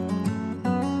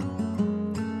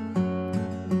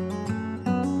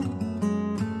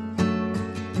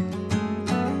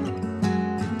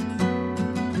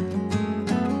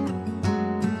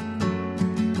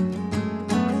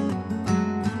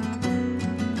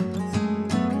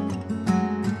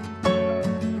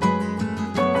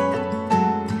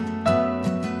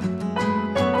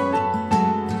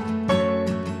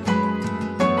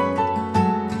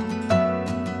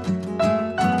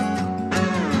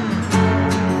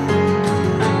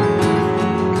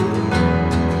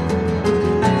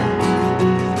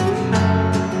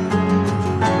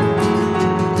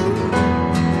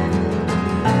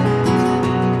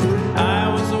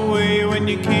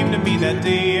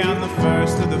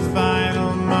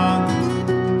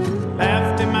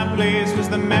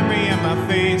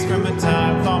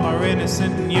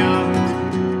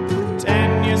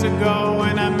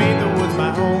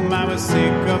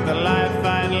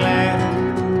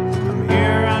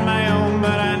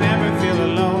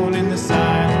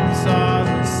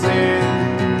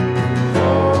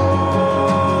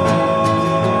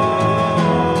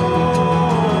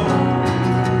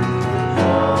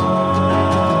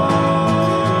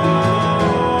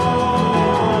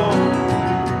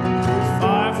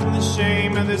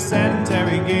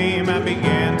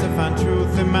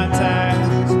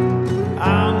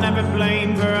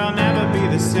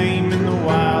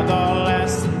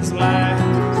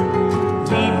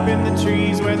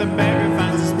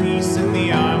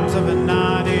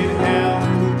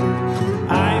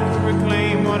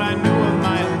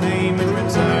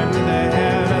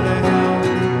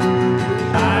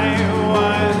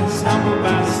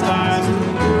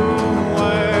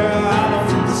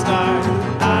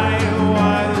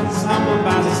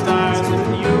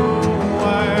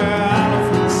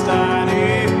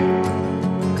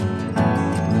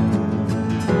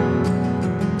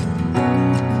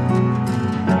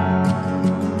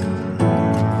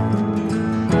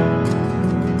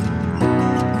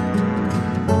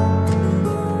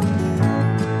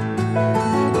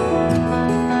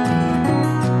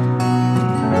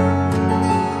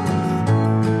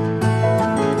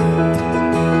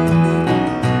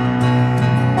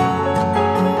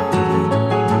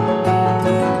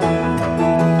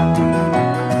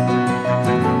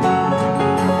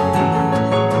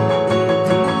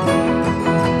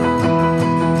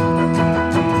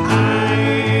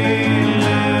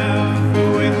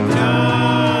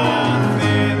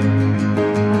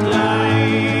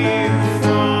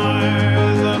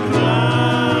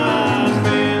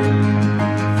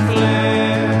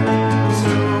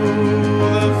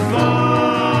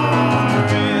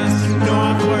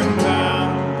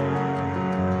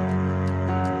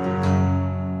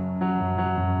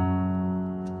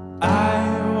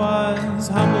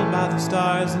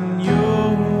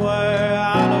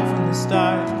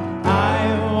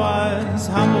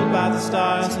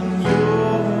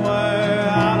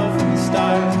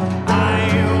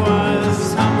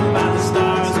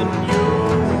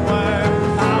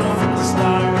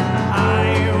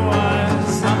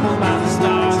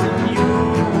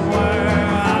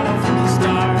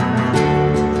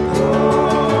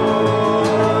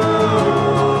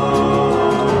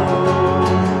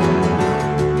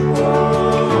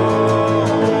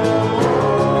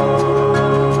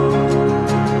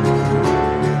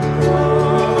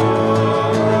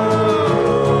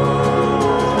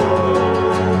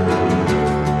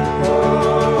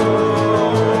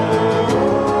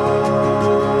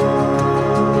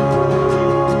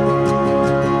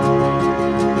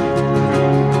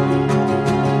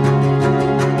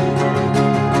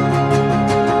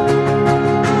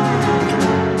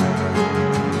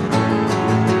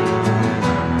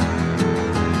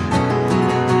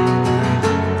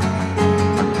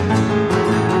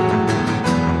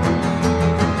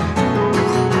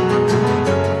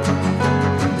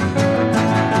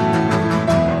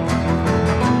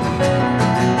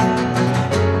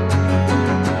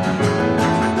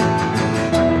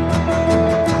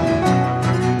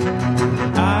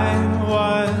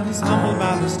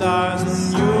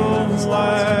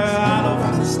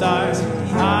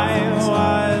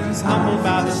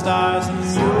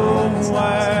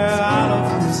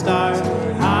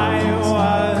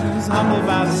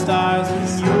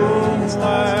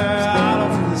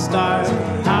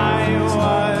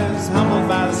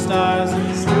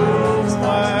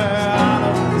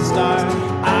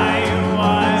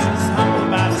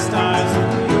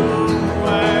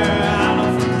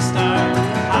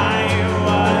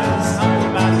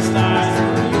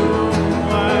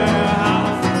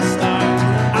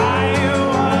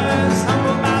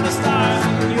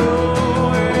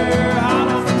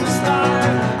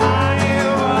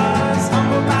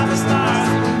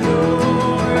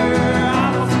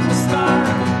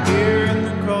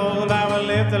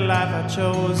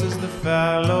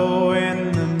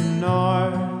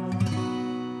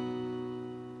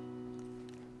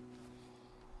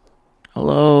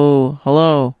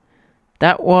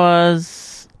 That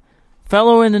was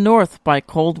Fellow in the North by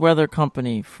Cold Weather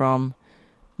Company from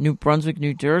New Brunswick,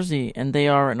 New Jersey, and they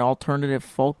are an alternative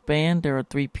folk band. They're a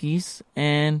 3-piece,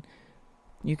 and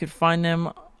you could find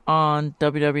them on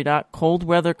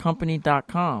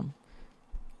www.coldweathercompany.com.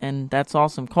 And that's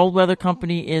awesome. Cold Weather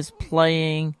Company is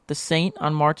playing The Saint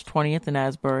on March 20th in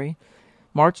Asbury.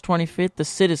 March 25th, The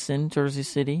Citizen, Jersey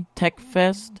City. Tech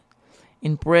Fest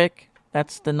in Brick,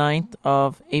 that's the 9th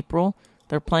of April.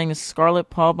 They're playing the Scarlet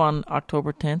Pub on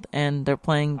October 10th, and they're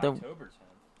playing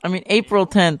April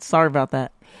 10th. Sorry about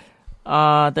that.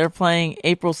 They're playing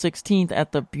April 16th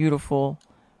at the beautiful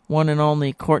one and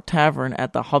only Court Tavern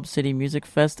at the Hub City Music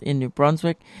Fest in New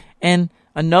Brunswick. And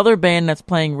another band that's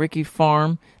playing, Ricky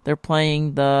Farm, they're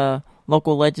playing the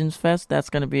Local Legends Fest. That's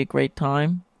going to be a great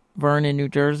time. Vernon, New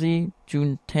Jersey,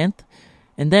 June 10th.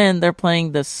 And then they're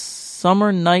playing the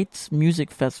Summer Nights Music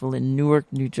Festival in Newark,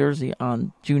 New Jersey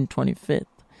on June 25th.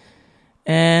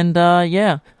 And,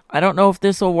 I don't know if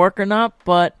this will work or not,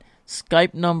 but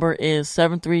Skype number is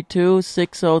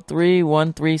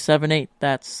 732-603-1378.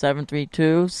 That's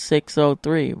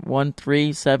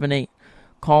 732-603-1378.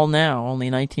 Call now,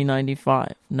 only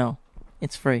 $19.95. No,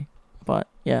 it's free. But,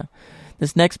 yeah.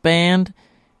 This next band,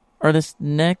 or this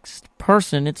next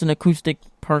person, it's an acoustic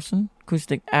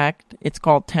act. It's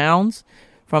called Towns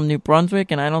from New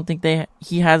Brunswick, and I don't think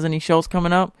he has any shows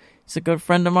coming up. He's a good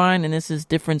friend of mine, and this is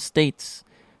Different States.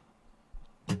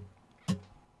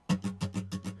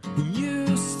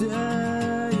 You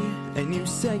stay, and you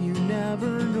say you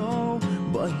never know,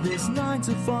 but this 9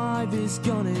 to 5 is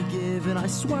gonna give, and I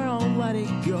swear I'll let it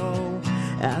go.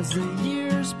 As the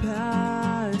years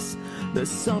pass, the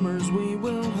summers we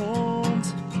will hold,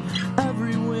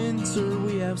 every winter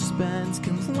we have spent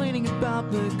complaining about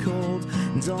the cold,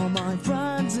 and all my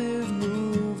friends have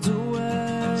moved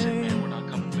away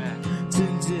to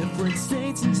different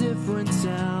states and different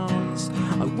towns.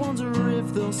 I wonder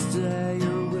if they'll stay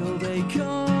or will they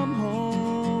come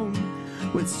home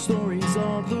with stories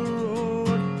of the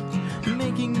road,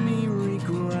 making me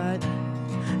regret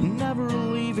never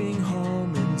leaving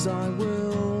home. And I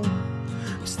will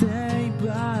stay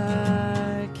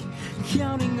back,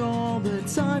 counting all the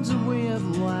times that we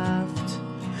have laughed,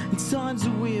 times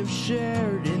that we have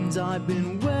shared, and I've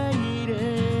been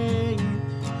waiting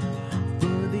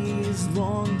for these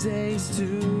long days to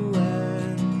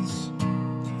end.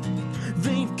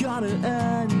 They've gotta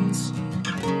end.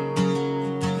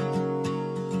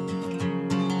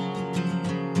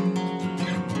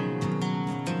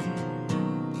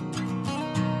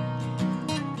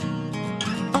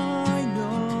 I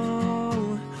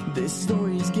know this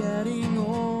story's getting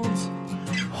old,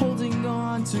 holding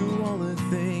on to all the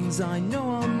things I know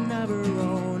I'll never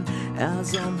own.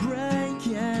 As I'm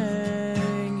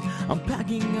breaking, I'm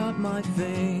packing up my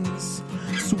things,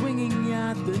 swinging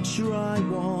at the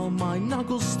drywall, my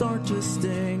knuckles start to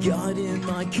sting. Got in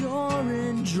my car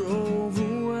and drove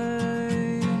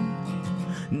away,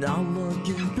 now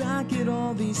looking back at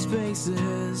all these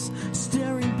faces,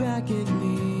 staring back at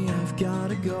me. I've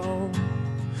gotta go,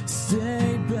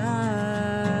 stay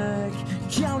back,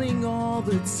 counting all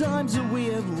the times that we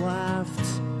have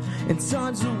laughed and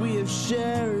times that we have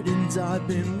shared, and I've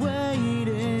been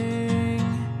waiting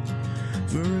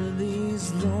for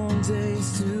these long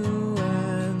days to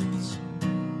end.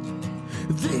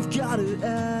 They've gotta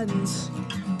end.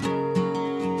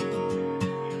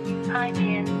 Hi,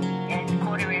 Jen. It's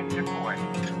 4:04.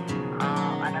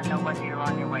 I don't know whether you're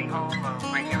on your way home or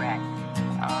where you're at.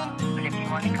 But if you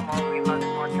want to come over, your mother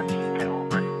brought some pizza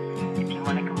over. If you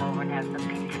want to come over and have some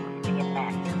pizza with me and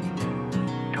Matt.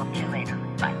 Talk to you later.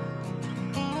 Bye.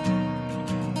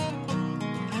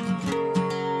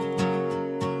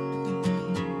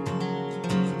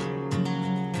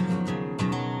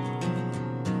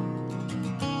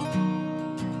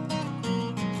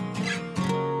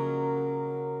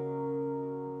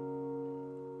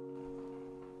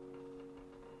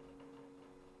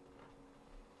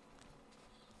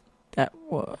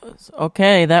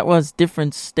 That was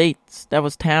Different States. That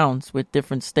was Towns with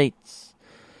Different States.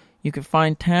 You can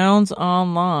find Towns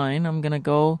online. I'm going to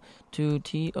go to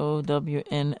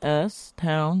TOWNS,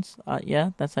 Towns.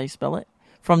 Yeah, that's how you spell it.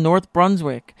 From North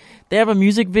Brunswick. They have a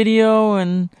music video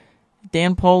and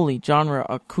Dan Poley, genre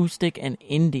acoustic and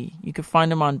indie. You can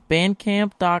find them on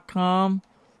bandcamp.com.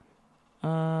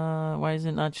 Why is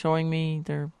it not showing me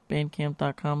their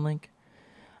bandcamp.com link?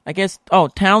 I guess,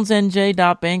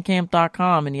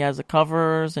 townsnj.bandcamp.com, and he has the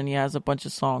covers, and he has a bunch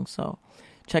of songs, so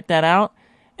check that out.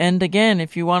 And again,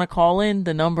 if you want to call in,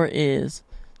 the number is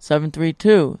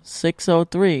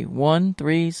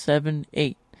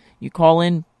 732-603-1378. You call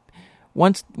in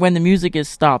when the music is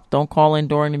stopped, don't call in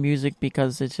during the music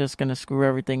because it's just gonna screw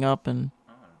everything up. And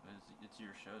It's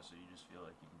your show, so you just feel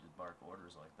like you can just bark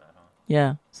orders like that, huh?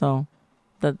 yeah, so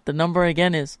the number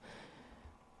again is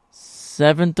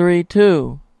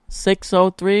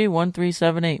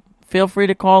 732-603-1378. Feel free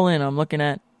to call in. I'm looking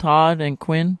at Todd and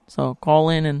Quinn, so call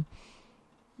in and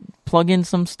plug in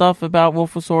some stuff about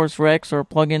Wolfosaurus Rex or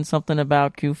plug in something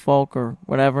about Q-Folk or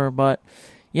whatever. But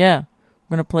yeah,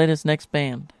 we're gonna play this next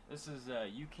band. This is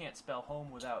You Can't Spell Home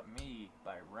Without Me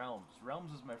by Realms.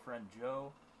 Realms is my friend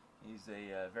Joe. He's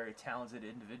a very talented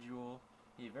individual.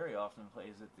 He very often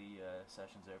plays at the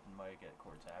Sessions Open Mic at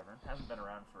Court Tavern. Hasn't been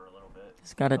around for a little bit.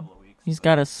 He's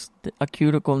got a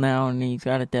cubicle now, and he's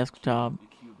got a desk job.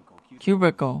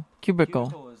 Cubicle.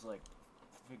 Cubicle is like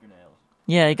fingernails.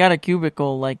 Yeah, he got a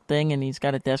cubicle like thing, and he's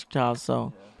got a desk job.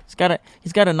 So he's got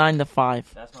a 9 to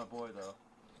 5. That's my boy though. So.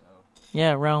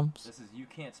 Yeah, Realms. This is You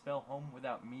Can't Spell Home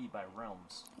Without Me by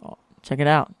Realms. Oh, check it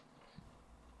out.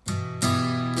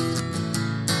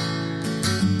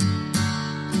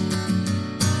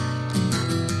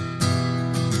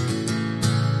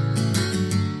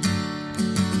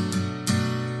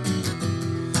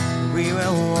 We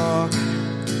will walk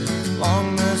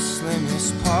along the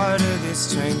slimmest part of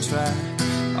this train track,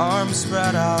 arms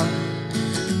spread out,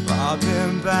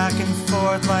 bobbing back and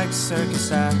forth like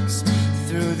circus acts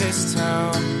through this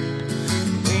town.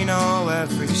 We know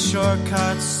every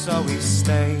shortcut, so we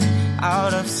stay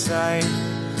out of sight,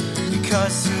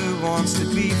 because who wants to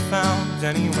be found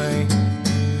anyway?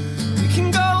 We can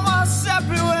go our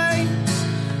separate ways,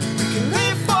 we can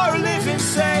live for a living's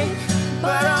sake,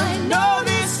 but I know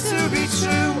this to be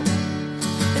true.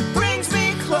 It brings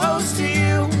me close to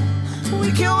you.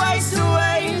 We can waste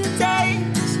away the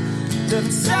days,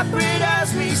 living separate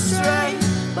as we stray,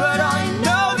 but I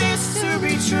know this to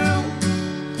be true.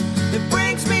 It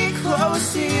brings me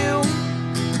close to you.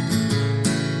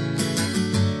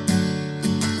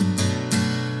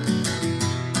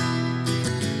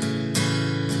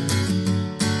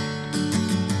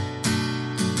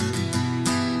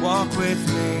 Walk with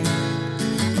me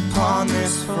upon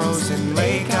this frozen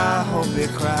lake, I hope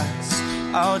it cracks.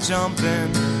 I'll jump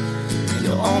in,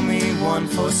 you'll owe me one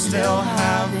for still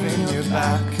having your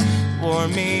back.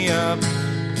 Warm me up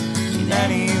in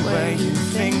any way you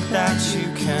think that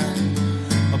you can.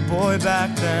 A boy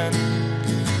back then,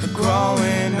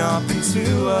 growing up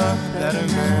into a better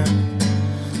man.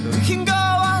 We can go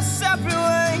our separate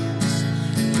ways,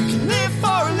 we can live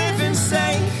for a living's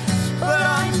sake, but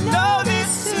I know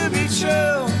this to be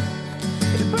true.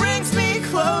 It brings me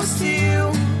close to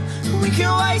you. We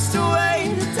can waste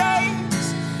away the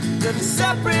days, living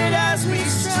separate as we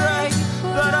stray,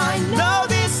 but I know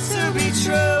this to be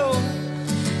true.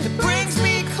 It brings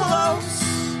me close.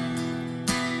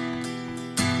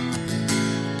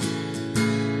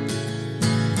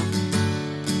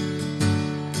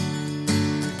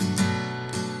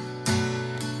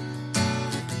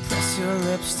 Press your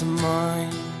lips to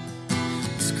mine.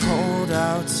 It's cold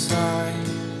outside.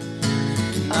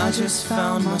 I just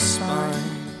found my spine.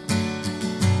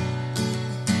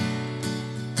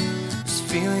 This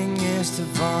feeling is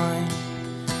divine.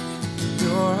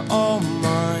 You're all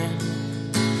mine.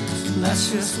 So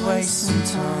let's just waste some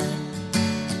time.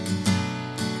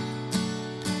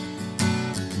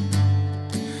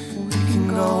 We can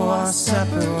go our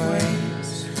separate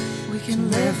ways. We can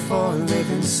live for a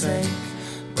living's sake,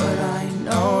 but I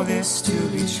know this to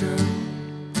be true.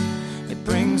 It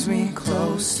brings me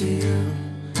close to you.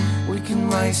 We can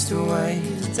waste away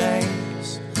the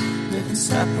days, living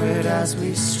separate as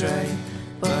we stray,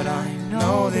 but I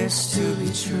know this to be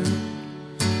true.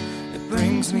 It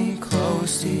brings me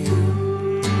close to you.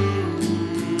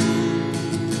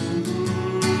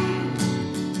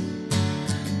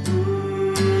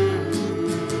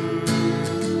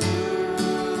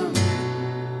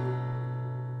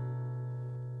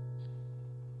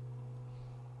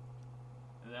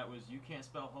 That was You Can't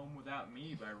Spell Home Without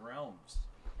Me by Realms.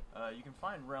 You can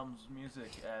find Realms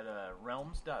music at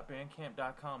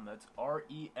realms.bandcamp.com. That's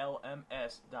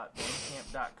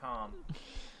RELMS.bandcamp.com.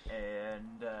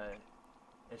 And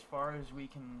as far as we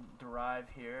can derive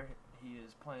here, he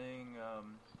is playing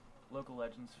Local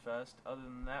Legends Fest. Other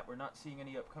than that, we're not seeing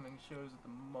any upcoming shows at the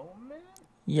moment.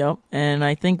 Yep, and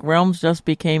I think Realms just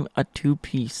became a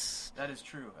two-piece. That is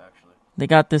true, actually. They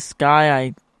got this guy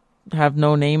I have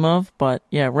no name of, but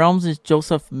yeah, Realms is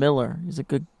Joseph Miller. He's a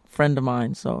good friend of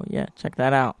mine, so yeah, check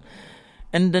that out.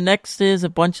 And the next is a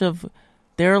bunch of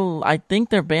I think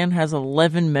their band has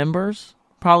 11 members.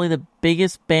 Probably the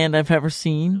biggest band I've ever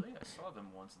seen. Really? I saw them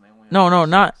once and they only had No,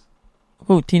 not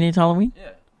who, Teenage Halloween?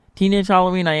 Yeah. Teenage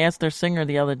Halloween, I asked their singer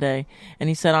the other day, and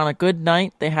he said on a good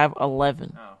night, they have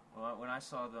 11. Oh, well, when I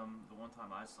saw them, the one time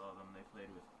I saw them, they played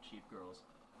with Cheap Girls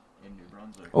in New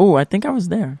Brunswick. Oh, I think I was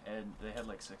there. And they had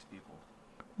like 6 people.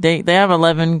 They have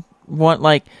 11,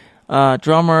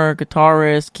 drummer,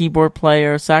 guitarist, keyboard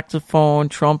player, saxophone,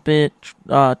 trumpet,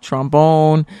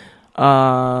 trombone,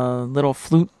 little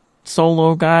flute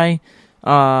solo guy,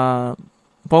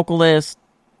 vocalist.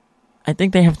 I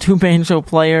think they have 2 banjo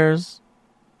players.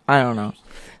 I don't know.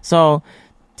 So,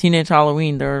 Teenage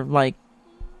Halloween, they're like,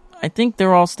 I think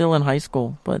they're all still in high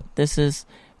school, but this is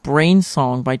Brain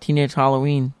Song by Teenage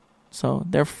Halloween. So,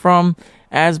 they're from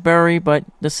Asbury, but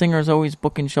the singer's always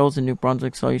booking shows in New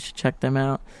Brunswick, so you should check them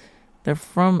out. They're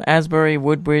from Asbury,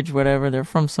 Woodbridge, whatever. They're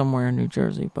from somewhere in New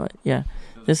Jersey, but yeah.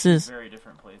 This is very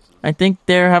different places. I think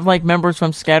they have like members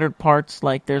from scattered parts.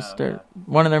 Like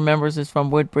one of their members is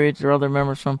from Woodbridge, their other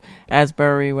members from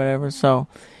Asbury, whatever. So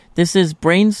this is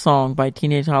Brain Song by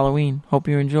Teenage Halloween. Hope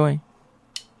you enjoy.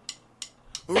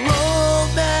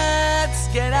 Romance,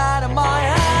 get out of my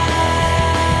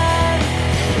head.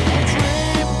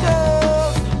 Dream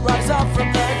girls, rise up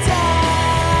from the dead.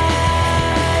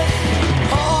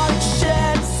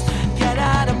 Hardships, get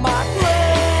out of my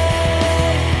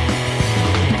brain.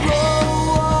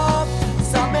 Grow up,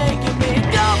 stop making me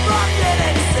dumb, fucking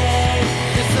insane.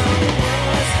 It's the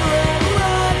worst red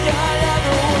run, yeah,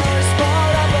 the worst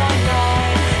part of the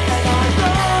night. And I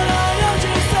thought I owed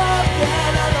you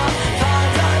something, and the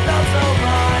times I felt so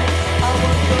right. I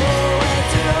would go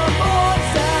into the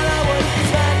forest and I would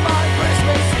spend my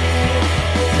Christmas Eve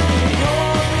with the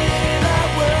army that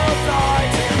will die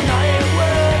tonight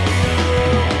with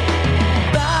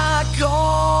you. Back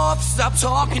off, stop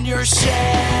talking your shit.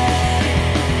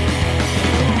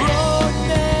 You rode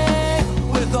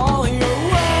me with all your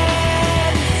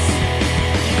words.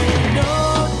 You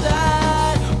know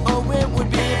that, oh, it would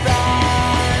be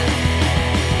bad.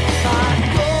 I'd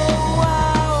go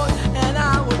out and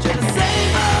I would just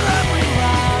savor every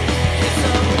round. It's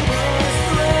the worst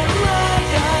red run,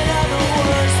 yeah, the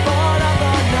worst part of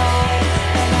the night.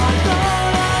 And I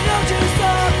thought I owed you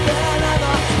something, and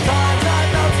the times I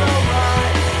felt so right.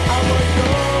 I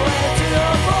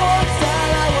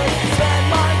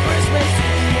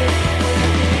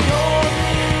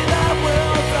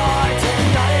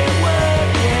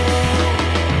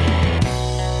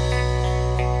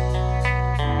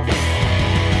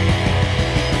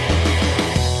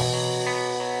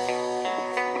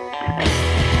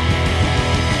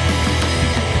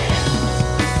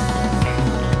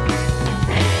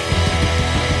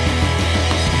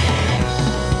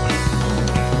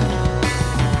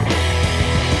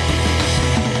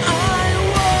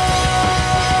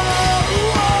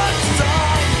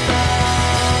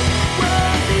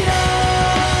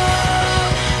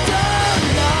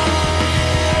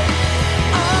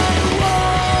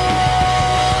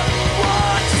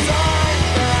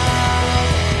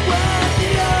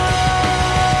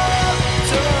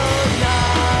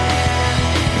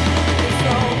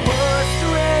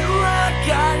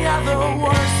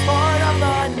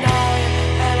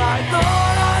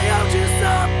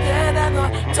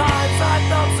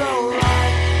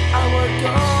would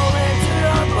go into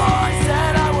the forest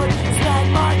and I would spend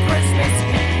my Christmas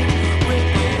Eve with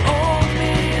the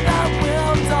army that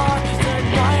will die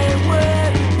tonight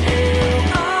with you.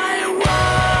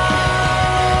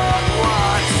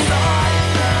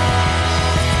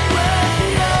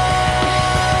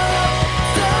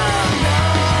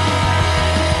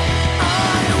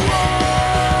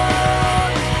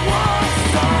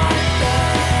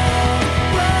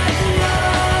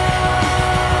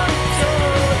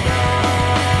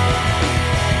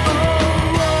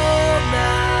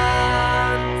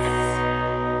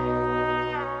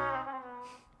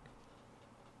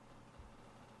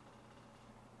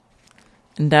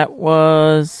 And that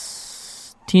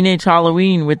was Teenage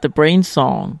Halloween with the Brain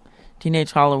Song.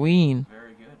 Teenage Halloween.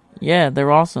 Very good. Yeah,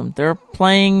 they're awesome. They're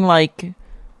playing like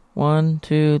 1,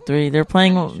 2, 3. They're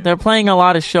playing a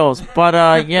lot of shows.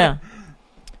 But yeah.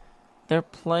 They're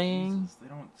playing. They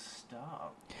don't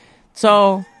stop.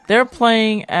 So they're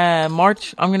playing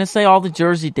March. I'm gonna say all the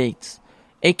Jersey dates.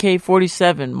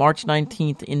 AK-47, March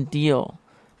 19th in Deal.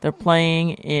 They're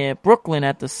playing in Brooklyn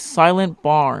at the Silent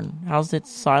Barn. How's it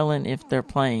silent if they're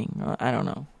playing? I don't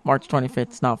know. March 25th.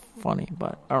 It's not funny,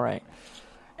 but all right.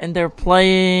 And they're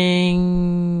playing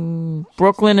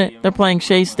Brooklyn. They're playing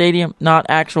Shea Stadium. Not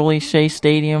actually Shea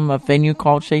Stadium, a venue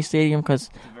called Shea Stadium,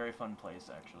 because It's a very fun place,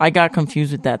 actually. I got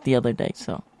confused with that the other day.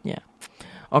 So yeah.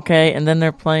 Okay, and then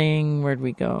they're playing. Where'd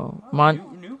we go?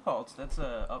 New Paltz. That's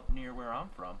up near where I'm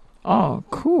from. Oh,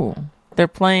 cool. They're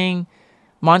playing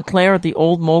Montclair at the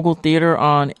Old Mogul Theater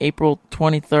on April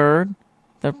 23rd.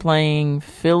 They're playing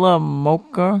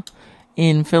Philharmonica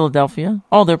in Philadelphia.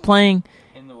 Oh, they're playing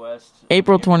In the West.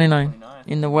 April 29th.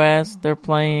 In the West, they're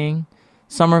playing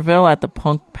Somerville at the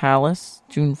Punk Palace,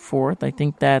 June 4th. I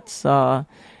think that's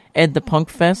Ed the Punk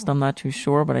Fest. I'm not too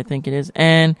sure, but I think it is.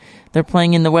 And they're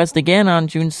playing in the West again on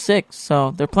June 6th. So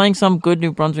they're playing some good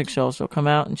New Brunswick shows. So come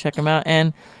out and check them out.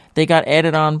 And they got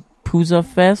added on Pooza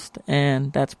Fest,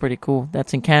 and that's pretty cool.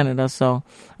 That's in Canada, so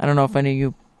I don't know if any of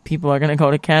you people are going to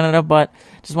go to Canada, but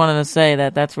just wanted to say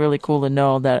that that's really cool to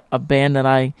know that a band that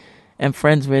I am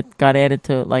friends with got added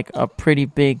to like a pretty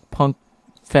big punk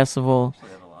festival.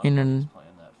 Playing that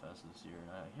fest this year,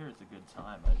 and I hear it's a good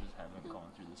time. I just haven't gone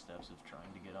through the steps of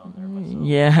trying to get on there myself.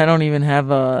 Yeah, I don't even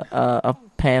have a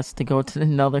pass to go to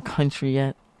another country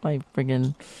yet, my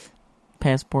friggin'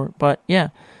 passport. But yeah,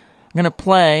 I'm going to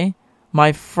play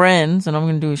my friends, and I'm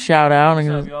going to do a shout out.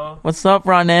 What's up,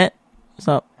 Ronette? What's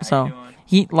up? So,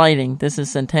 Heat Lighting. This is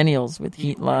Centennials with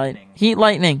Heat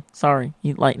Lightning. Sorry,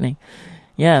 Heat Lightning.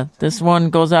 Yeah, this one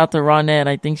goes out to Ronette.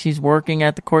 I think she's working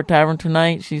at the Court Tavern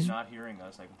tonight. She's not hearing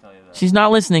us, I can tell you that. She's not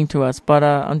listening to us, but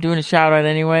I'm doing a shout out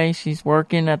anyway. She's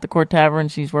working at the Court Tavern.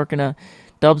 She's working a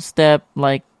dubstep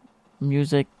like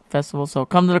music festival. So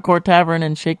come to the Court Tavern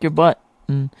and shake your butt.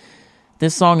 And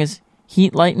this song is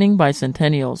Heat Lightning by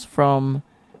Centennials from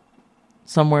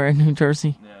somewhere in New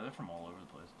Jersey. Yeah, they're from all over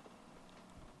the place.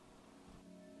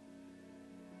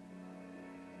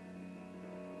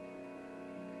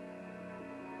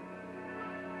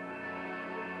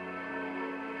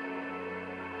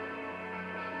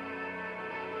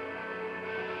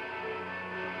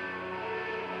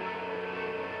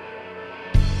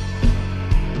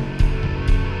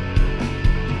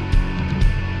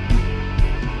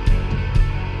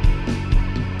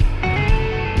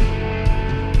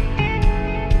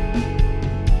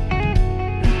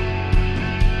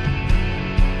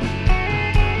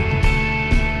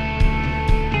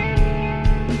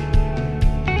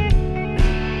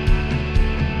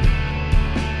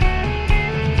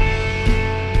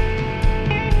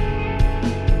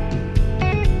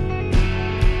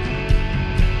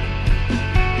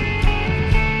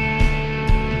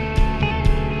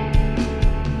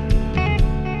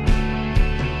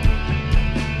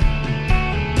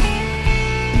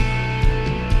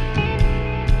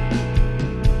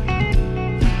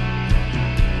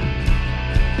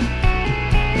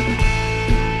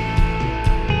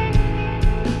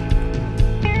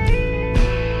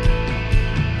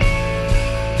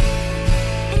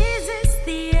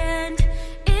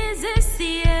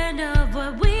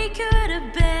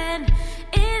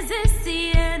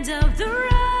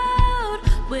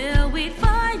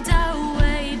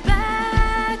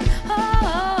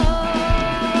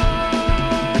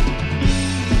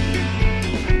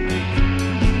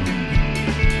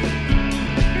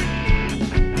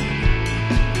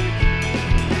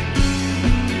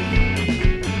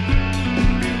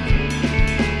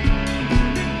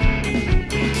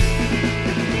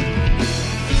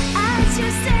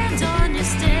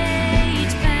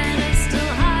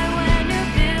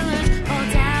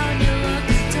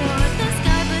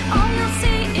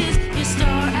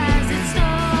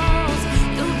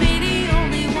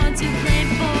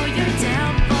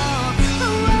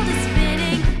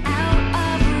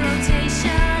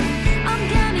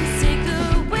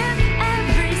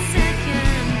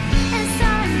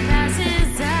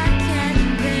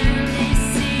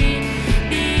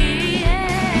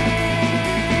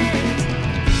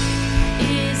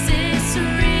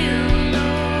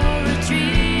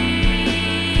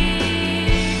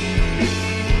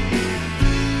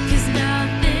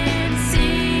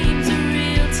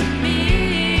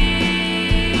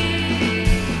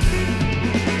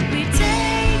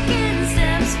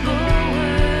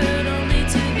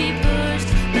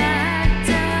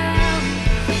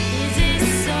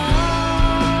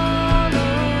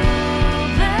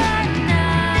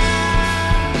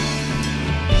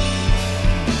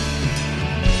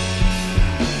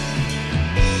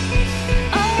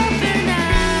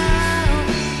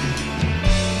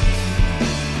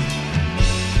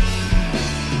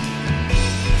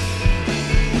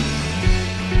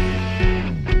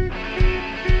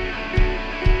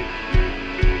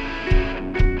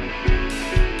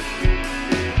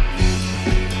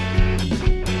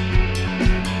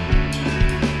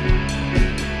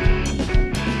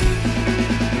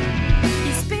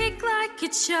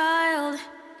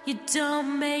 You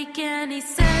don't make any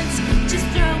sense. Just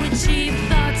throwing cheap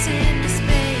thoughts into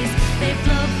space. They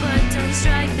float but don't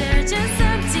strike, they're just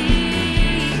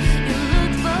empty. You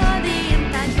look for the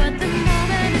impact, but the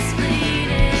moment is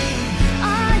fleeting.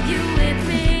 Are you with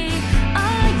me?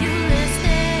 Are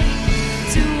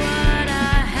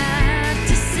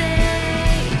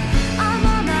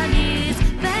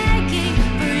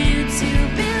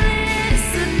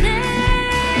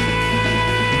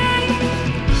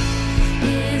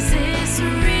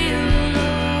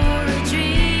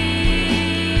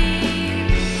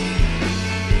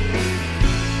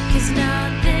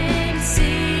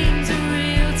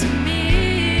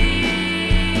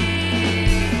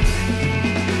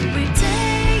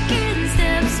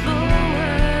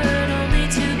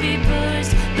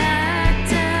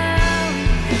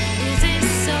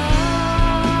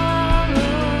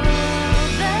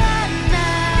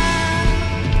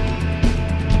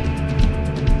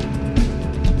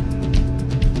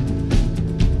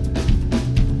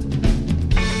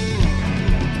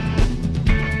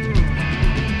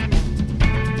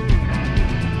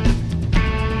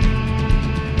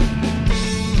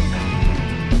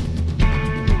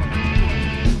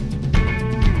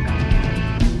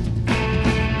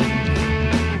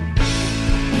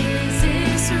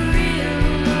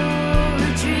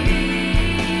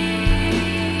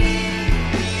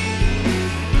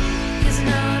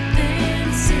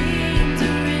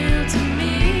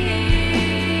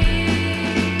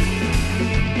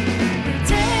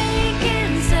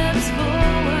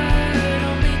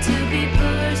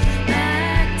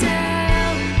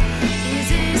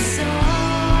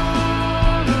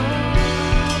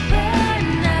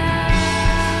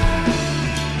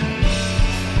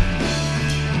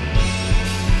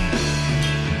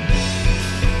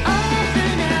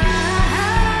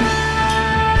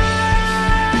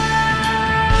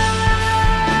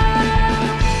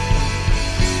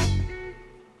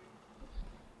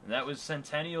was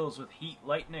Centennials with Heat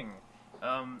Lightning.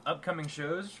 Upcoming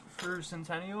shows for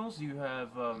Centennials, you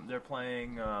have they're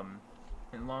playing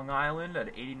in Long Island at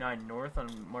 89 North on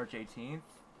March 18th.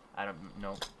 I don't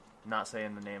know, not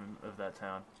saying the name of that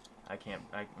town. I'm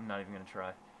not even gonna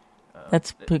try.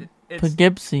 That's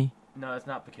Poughkeepsie. No, it's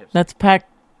not Poughkeepsie. That's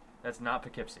not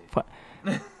Poughkeepsie.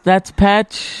 That's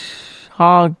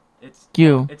Patchogue.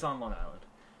 It's on Long Island.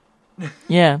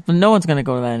 Yeah, but no one's gonna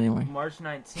go to that anyway. March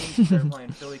 19th, they're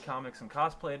playing Philly Comics and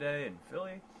Cosplay Day in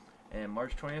Philly. And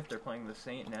March 20th, they're playing the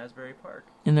Saint in Asbury Park.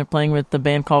 And they're playing with the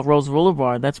band called Rose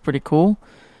Boulevard. That's pretty cool.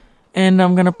 And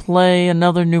I'm going to play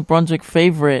another New Brunswick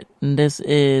favorite. And this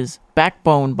is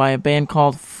Backbone by a band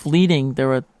called Fleeting.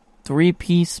 They're a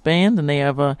 3-piece band, and they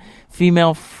have a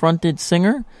female-fronted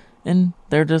singer. And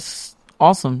they're just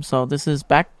awesome. So this is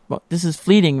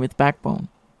Fleeting with Backbone.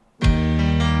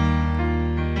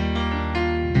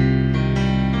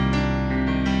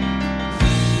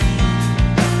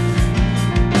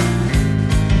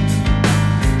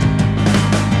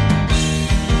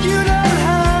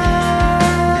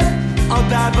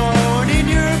 Bad bone in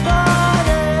your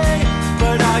body,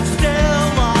 but I'd still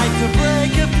like to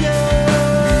break a few.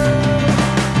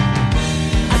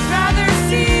 I'd rather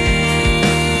see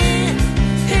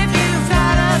if you've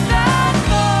had a bad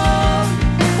bone.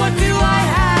 What do I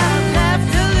have left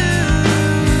to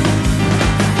lose?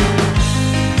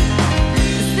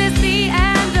 Is this the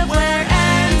end of where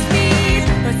ends meet,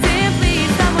 or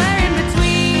simply somewhere in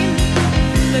between?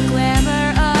 The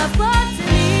glamour of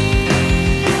gluttony.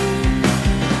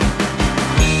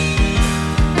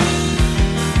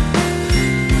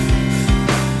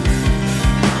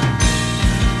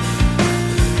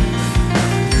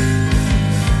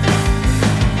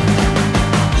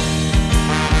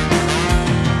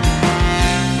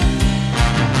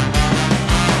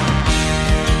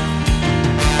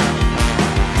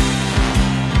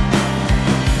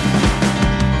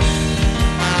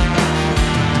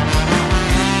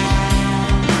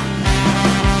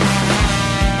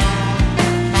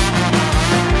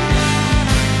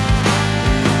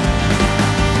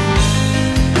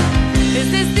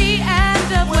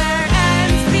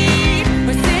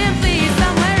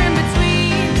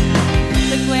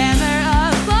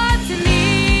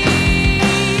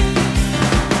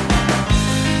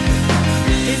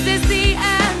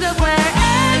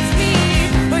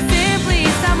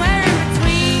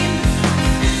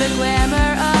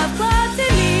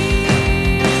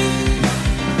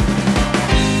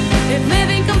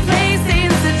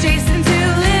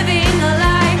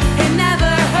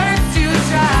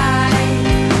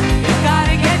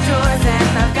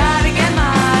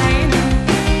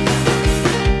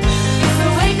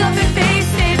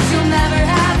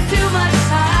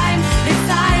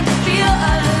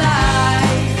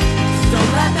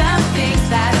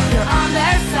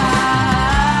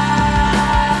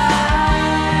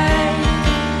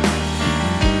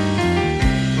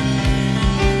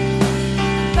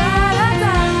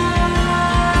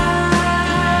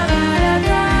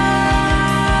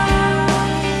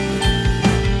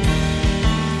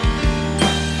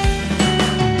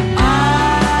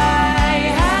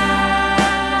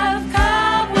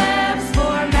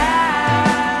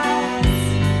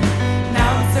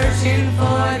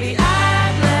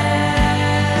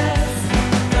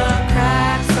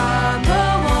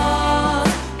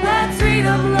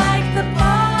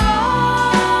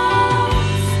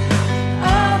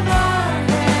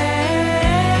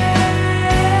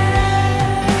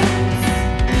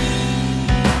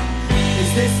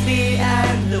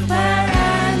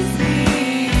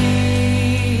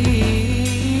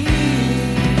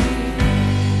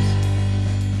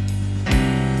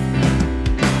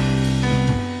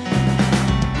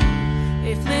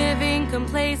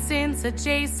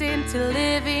 Adjacent to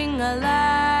living a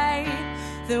lie,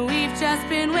 then we've just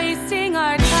been wasting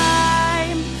our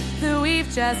time. Then we've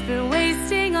just been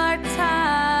wasting our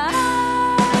time.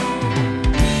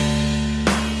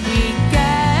 We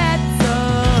get so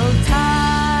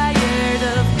tired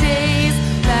of days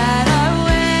that are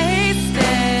wasted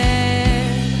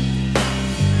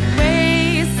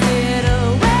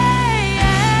away.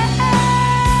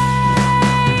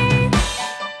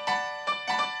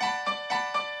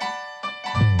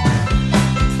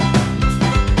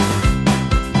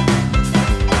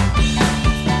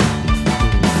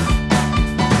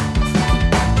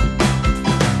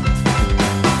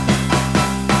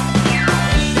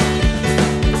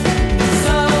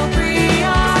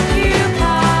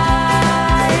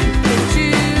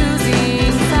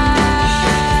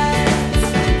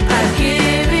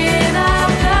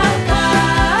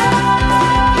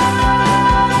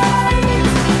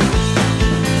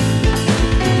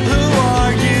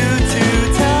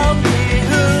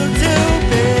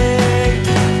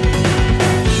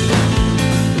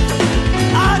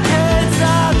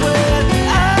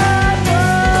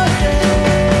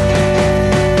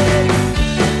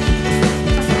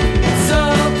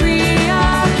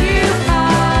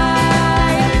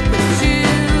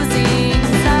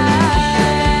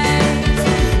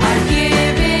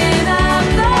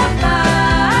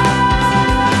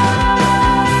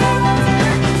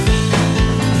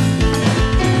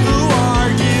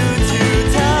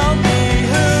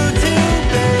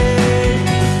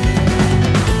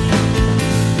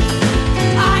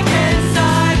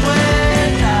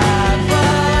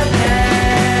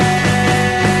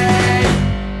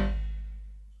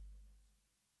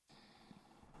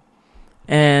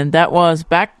 And that was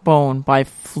Backbone by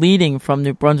Fleeting from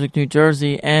New Brunswick, New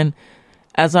Jersey. And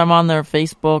as I'm on their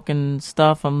Facebook and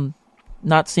stuff, I'm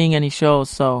not seeing any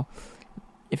shows. So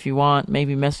if you want,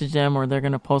 maybe message them or they're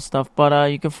going to post stuff.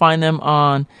 But you can find them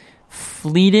on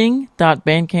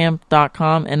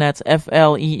fleeting.bandcamp.com, and that's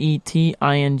FLEETING.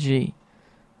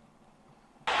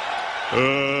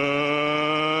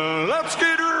 Let's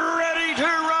get ready to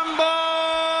rumble!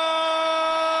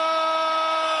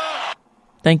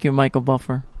 Thank you, Michael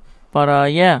Buffer.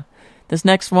 But yeah, this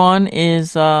next one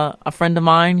is a friend of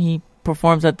mine. He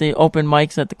performs at the open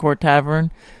mics at the Court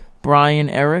Tavern, Brian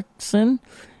Erickson,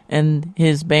 and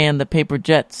his band, the Paper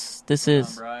Jets. This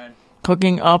is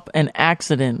Cooking Up an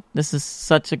Accident. This is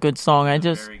such a good song. I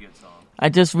just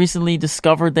recently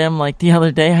discovered them like the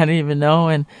other day. I didn't even know.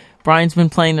 And Brian's been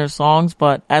playing their songs,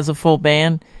 but as a full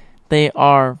band, they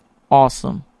are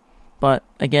awesome. But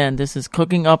again, this is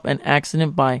Cooking Up an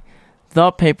Accident by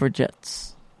the Paper Jets.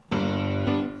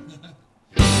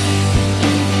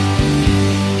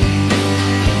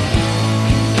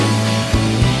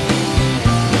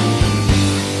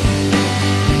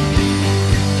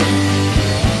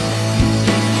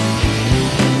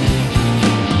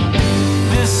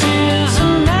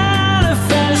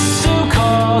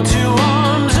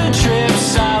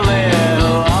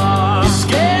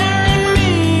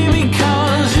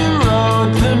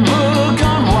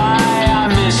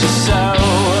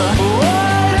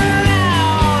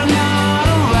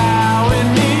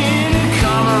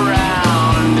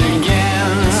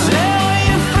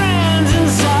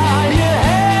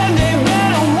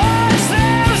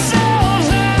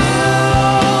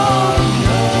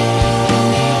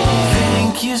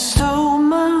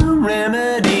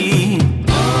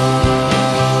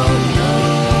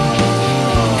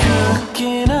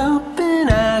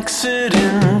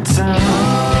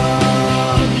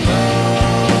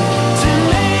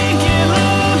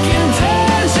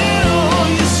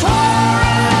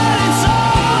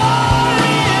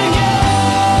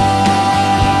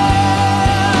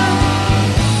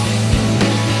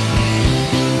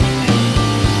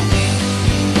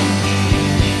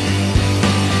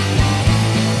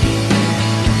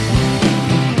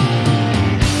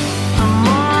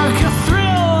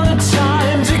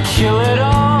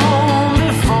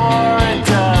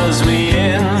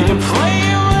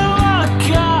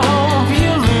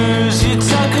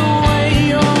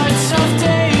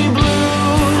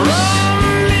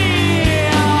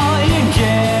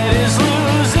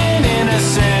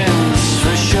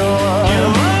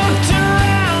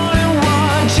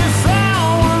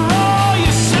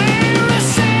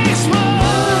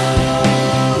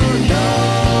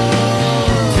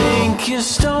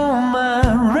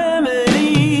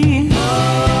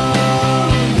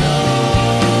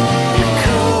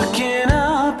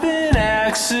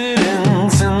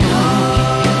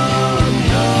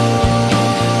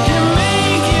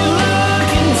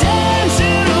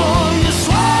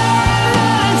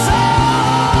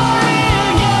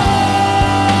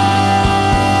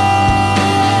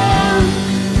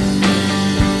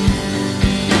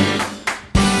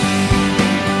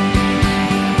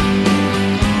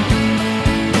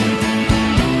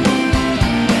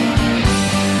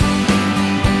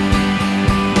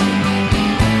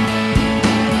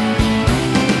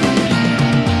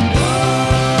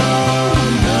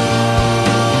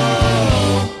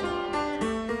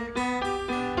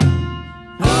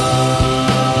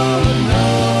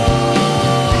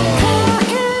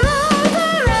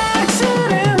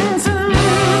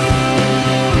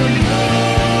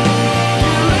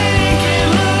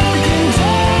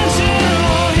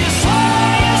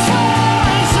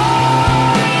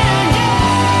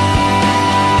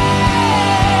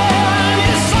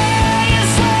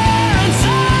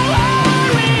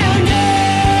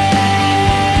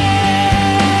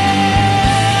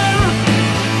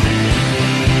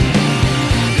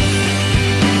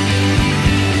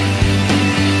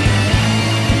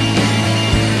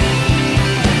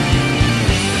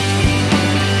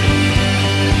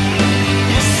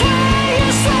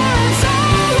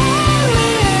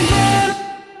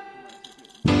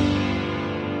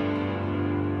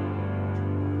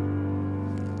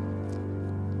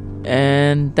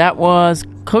 And that was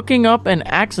Cooking Up an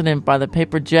Accident by the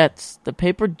Paper Jets. The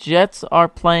Paper Jets are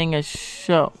playing a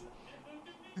show.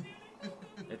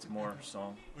 It's more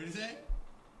song. What did you say?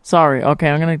 Sorry, okay,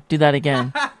 I'm going to do that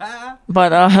again.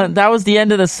 But that was the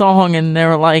end of the song, and they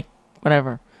were like,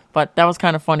 whatever. But that was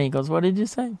kind of funny. He goes, what did you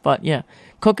say? But yeah,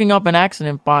 Cooking Up an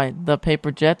Accident by the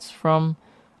Paper Jets from,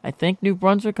 I think, New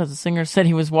Brunswick, because the singer said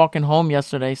he was walking home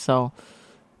yesterday, so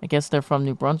I guess they're from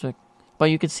New Brunswick. But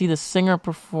you could see the singer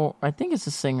perform. I think it's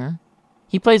a singer.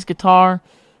 He plays guitar.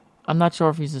 I'm not sure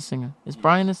if he's a singer. Is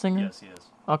Brian a singer? Yes, he is.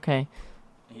 Okay.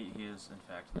 He is, in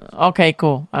fact. Okay,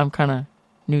 cool. I'm kind of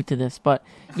new to this. But,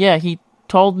 yeah, he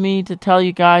told me to tell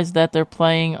you guys that they're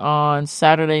playing on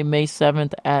Saturday, May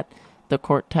 7th at the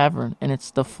Court Tavern, and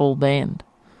it's the full band.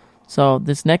 So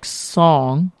this next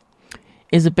song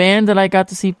is a band that I got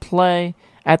to see play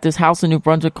at this house in New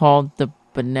Brunswick called the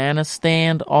Banana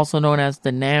Stand, also known as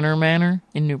the Nanner Manor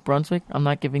in New Brunswick. I'm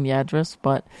not giving the address,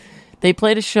 but they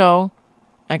played a show.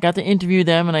 I got to interview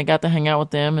them, and I got to hang out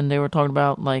with them, and they were talking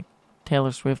about, like,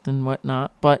 Taylor Swift and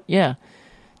whatnot. But, yeah,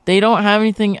 they don't have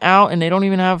anything out, and they don't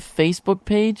even have a Facebook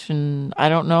page, and I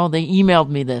don't know. They emailed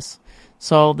me this.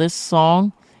 So this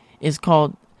song is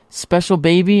called Special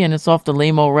Baby, and it's off the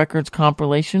Lamo Records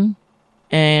compilation.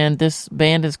 And this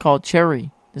band is called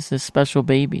Cherry. This is Special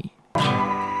Baby.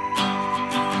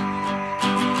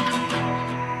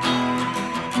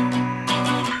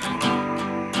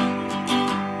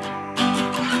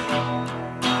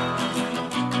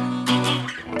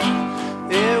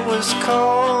 It was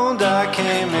cold, I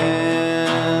came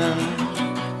in.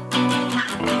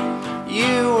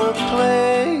 You were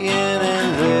playing in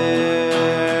there.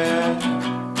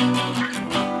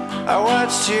 I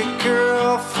watched your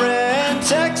girlfriend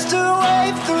text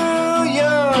away through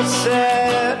your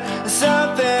set.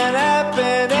 Something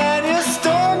happened and you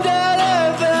stormed out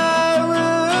of the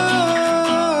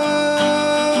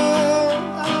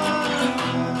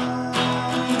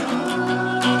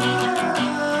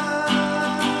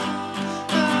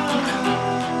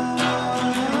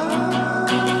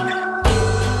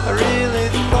I really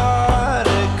thought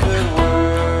it could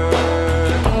work.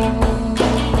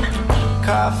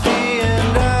 Coffee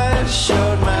and I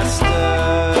showed my stuff.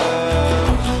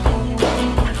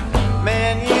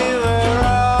 Man, you were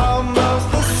almost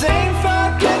the same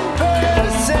fucking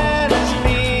person as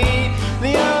me.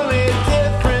 The only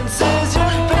difference is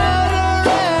you're better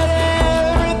at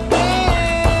everything.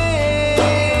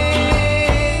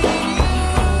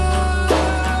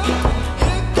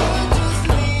 You could just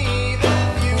leave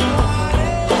if you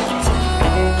wanted to.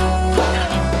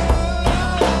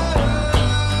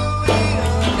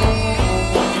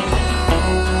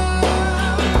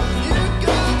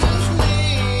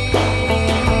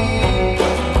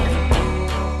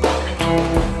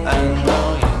 I know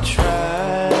you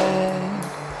tried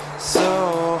so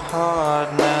hard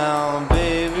now,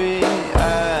 baby. I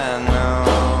know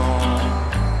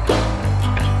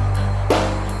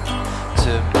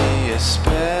to be a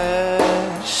special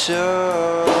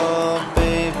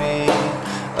baby.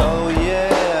 Oh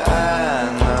yeah, I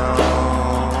know.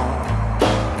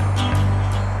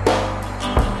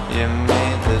 You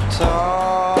made the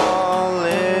tallest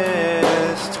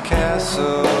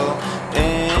castle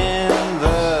in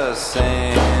the sand,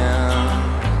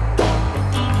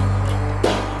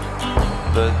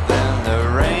 but then the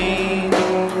rain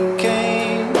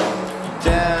came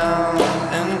down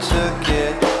and took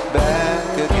it back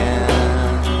again.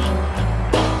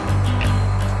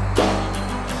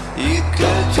 You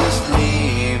could just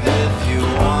leave if you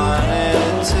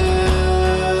wanted to.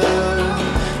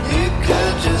 You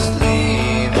could just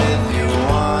leave if you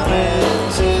wanted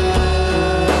to.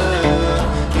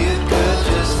 You could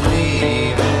just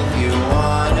leave if you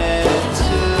wanted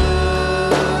to.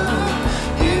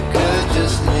 You could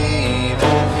just leave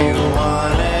if you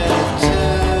wanted to.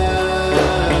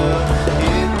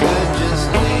 You could just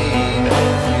leave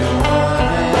if you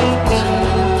wanted to.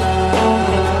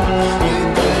 You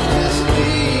could just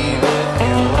leave if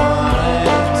you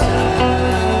wanted to.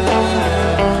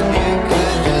 You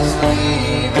could just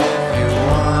leave if you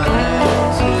wanted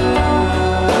to.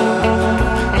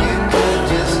 You could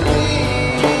just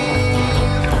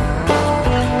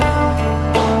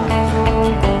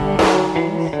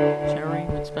Cherry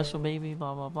with Special Baby,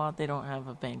 blah, blah, blah. They don't have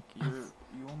a bank. You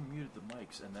unmuted the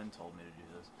mics and then told me to do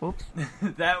this. Whoops.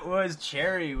 That was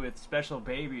Cherry with Special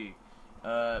Baby.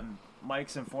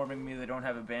 Mike's informing me they don't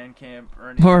have a Bandcamp or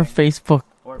anything. Or Facebook.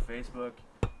 Or Facebook.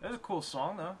 That was a cool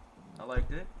song, though. I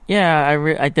liked it. Yeah,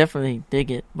 I definitely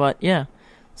dig it. But, yeah.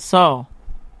 So,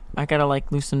 I gotta, like,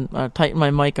 tighten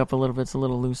my mic up a little bit. It's a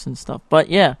little loose and stuff. But,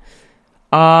 yeah.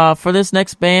 For this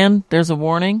next band, there's a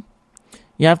warning.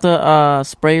 You have to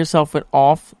spray yourself with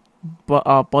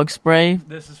bug spray.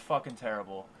 This is fucking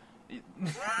terrible.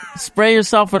 Spray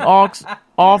yourself with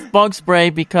off bug spray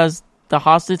because the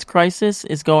hostage crisis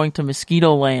is going to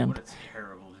Mosquito Land. What a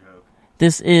terrible joke.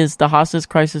 This is the hostage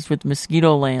crisis with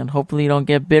Mosquito Land. Hopefully you don't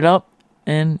get bit up,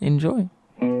 and enjoy.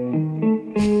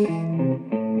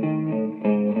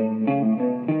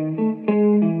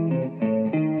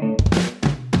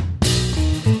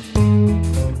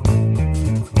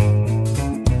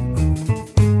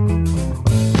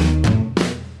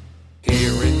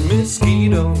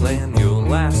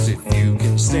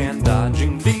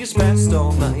 bees fast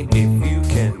all night. If you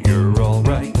can, you're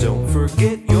alright. Don't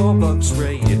forget your bug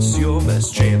spray. It's your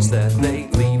best chance that they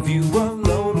leave you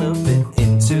alone a bit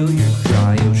until you're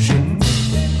dry. Oh shit.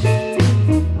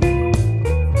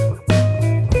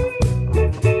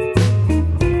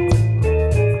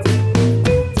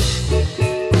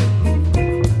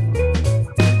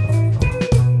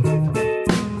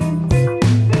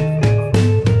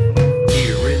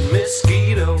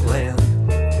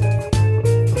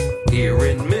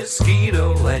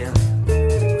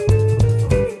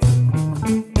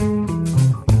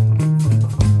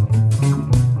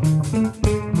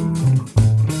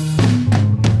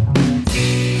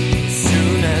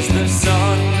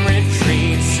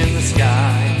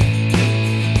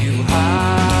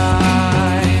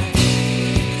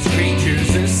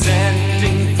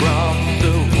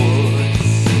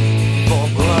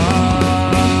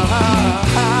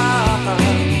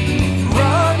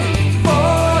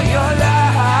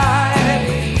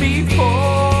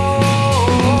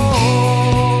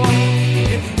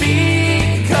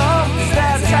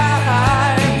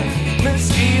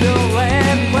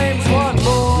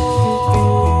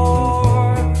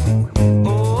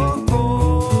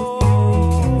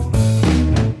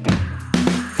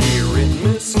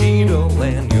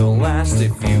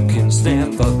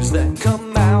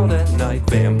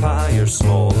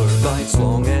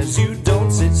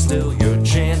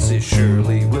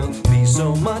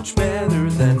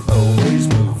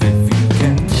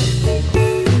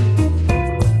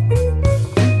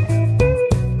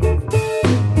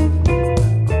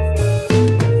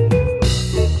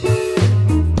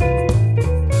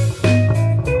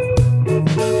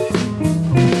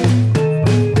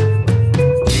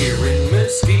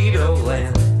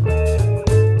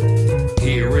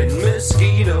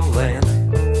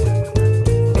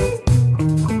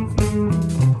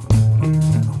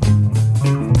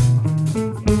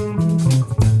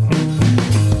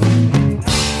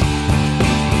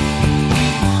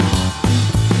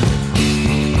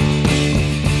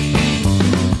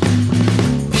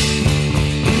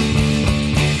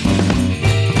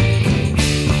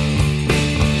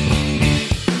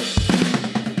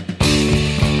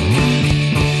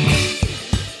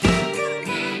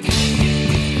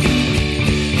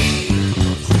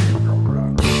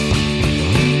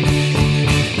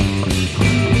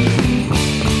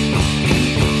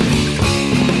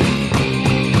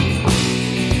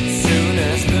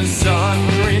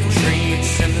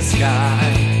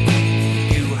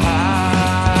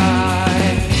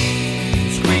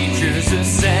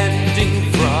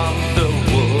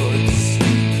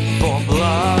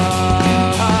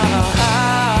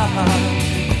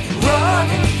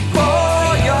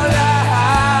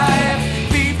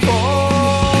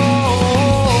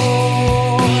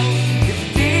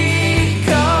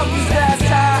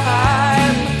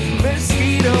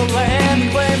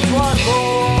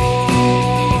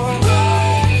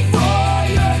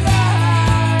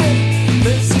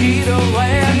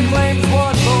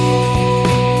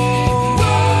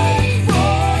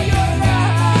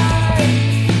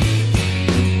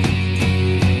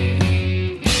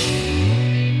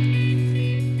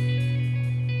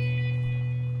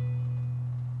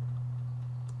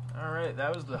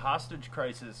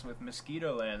 Crisis with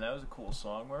Mosquito Land. That was a cool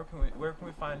song. Where can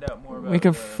we find out more about? We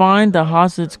can find the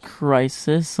Hostage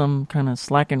Crisis. I'm kind of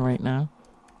slacking right now.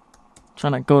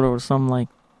 Trying to go to some like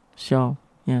show.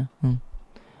 Yeah.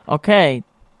 Okay.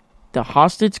 The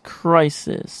Hostage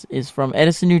Crisis is from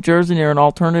Edison, New Jersey. They're an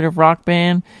alternative rock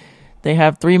band. They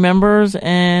have 3 members,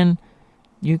 and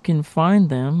you can find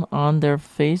them on their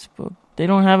Facebook. They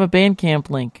don't have a Bandcamp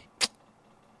link.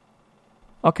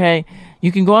 Okay.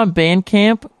 You can go on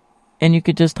Bandcamp, and you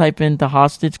could just type in The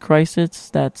Hostage Crisis.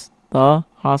 That's The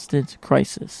Hostage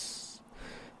Crisis.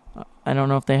 I don't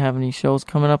know if they have any shows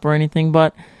coming up or anything,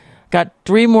 but got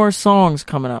 3 more songs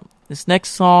coming up. This next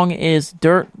song is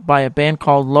Dirt by a band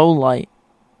called Low Light.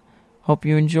 Hope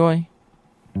you enjoy.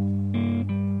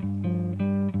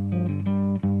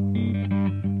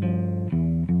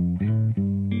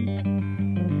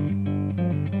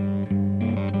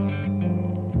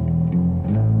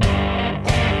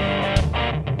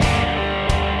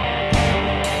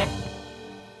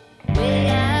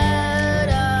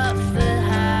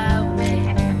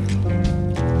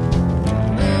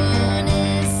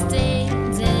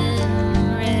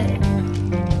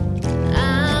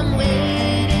 I'm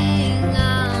waiting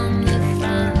on the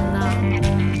front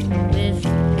lawn.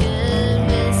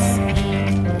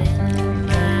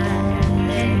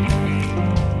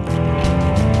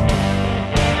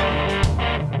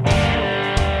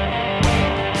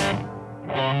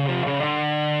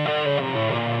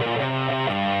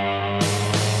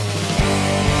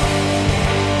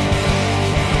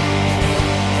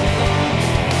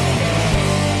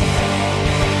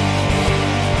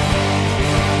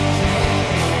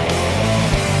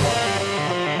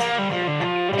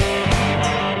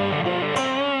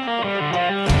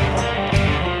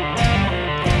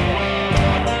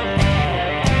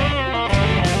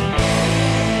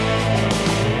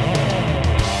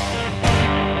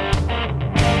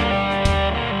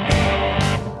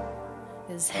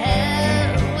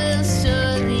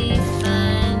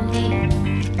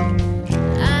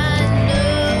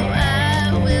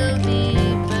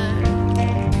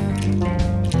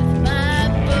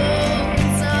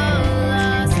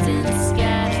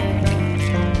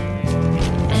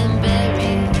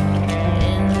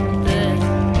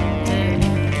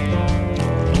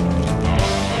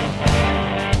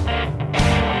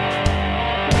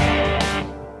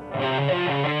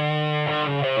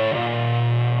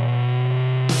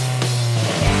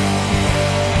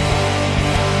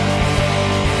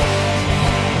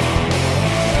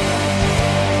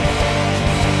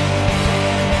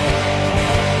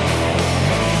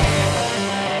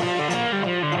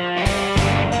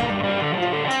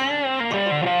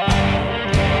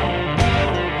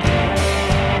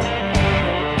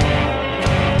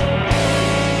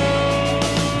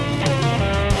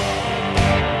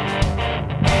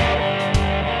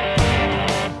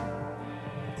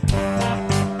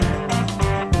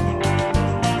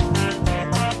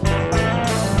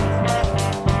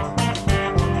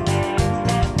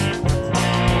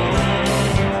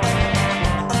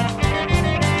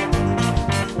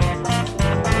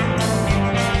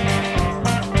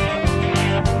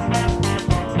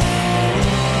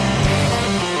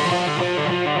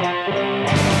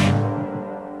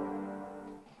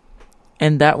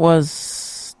 And that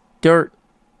was Dirt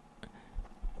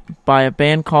by a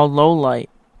band called Lowlight.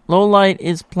 Lowlight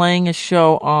is playing a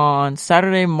show on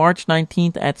Saturday, March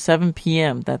 19th at 7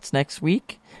 p.m. That's next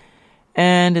week.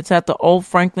 And it's at the Old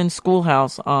Franklin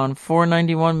Schoolhouse on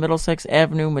 491 Middlesex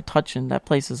Avenue, Metuchen. That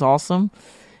place is awesome.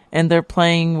 And they're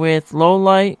playing with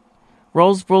Lowlight,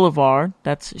 Rose Boulevard,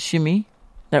 that's Shimmy,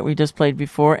 that we just played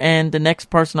before. And the next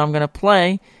person I'm going to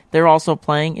play, they're also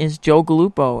playing, is Joe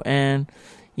Gallupo. And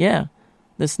yeah,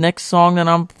 this next song that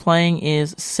I'm playing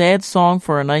is Sad Song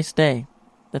for a Nice Day.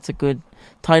 That's a good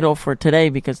title for today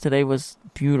because today was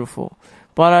beautiful.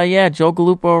 But yeah, Joe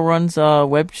Gallupo runs a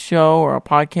web show or a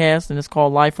podcast, and it's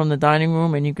called Live from the Dining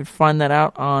Room, and you can find that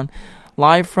out on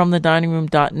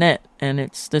livefromthediningroom.net. And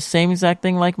it's the same exact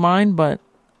thing like mine, but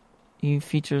he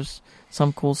features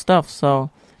some cool stuff.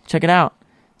 So check it out.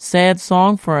 Sad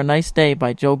Song for a Nice Day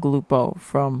by Joe Gallupo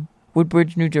from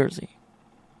Woodbridge, New Jersey.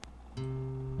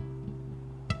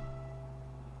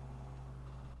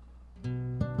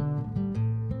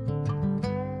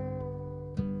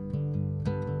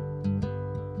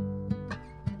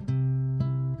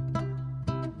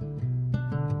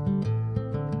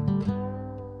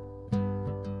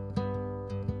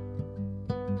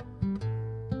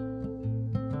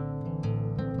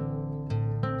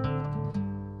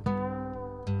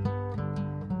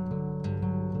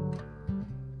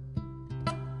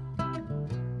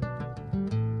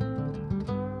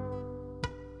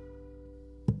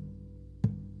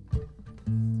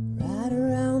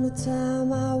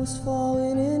 Time I was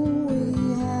falling in,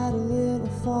 we had a little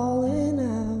falling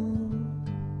out.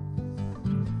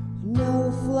 I know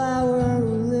a flower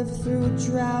who lived through a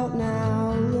drought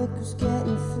now. Look who's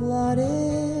getting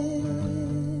flooded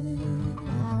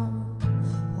out.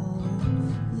 Are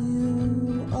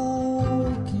you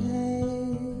okay?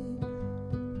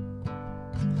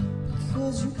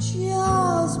 Because your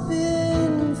jaw's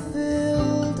been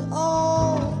filled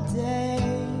all day.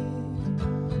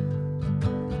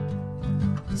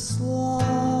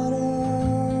 Slaughter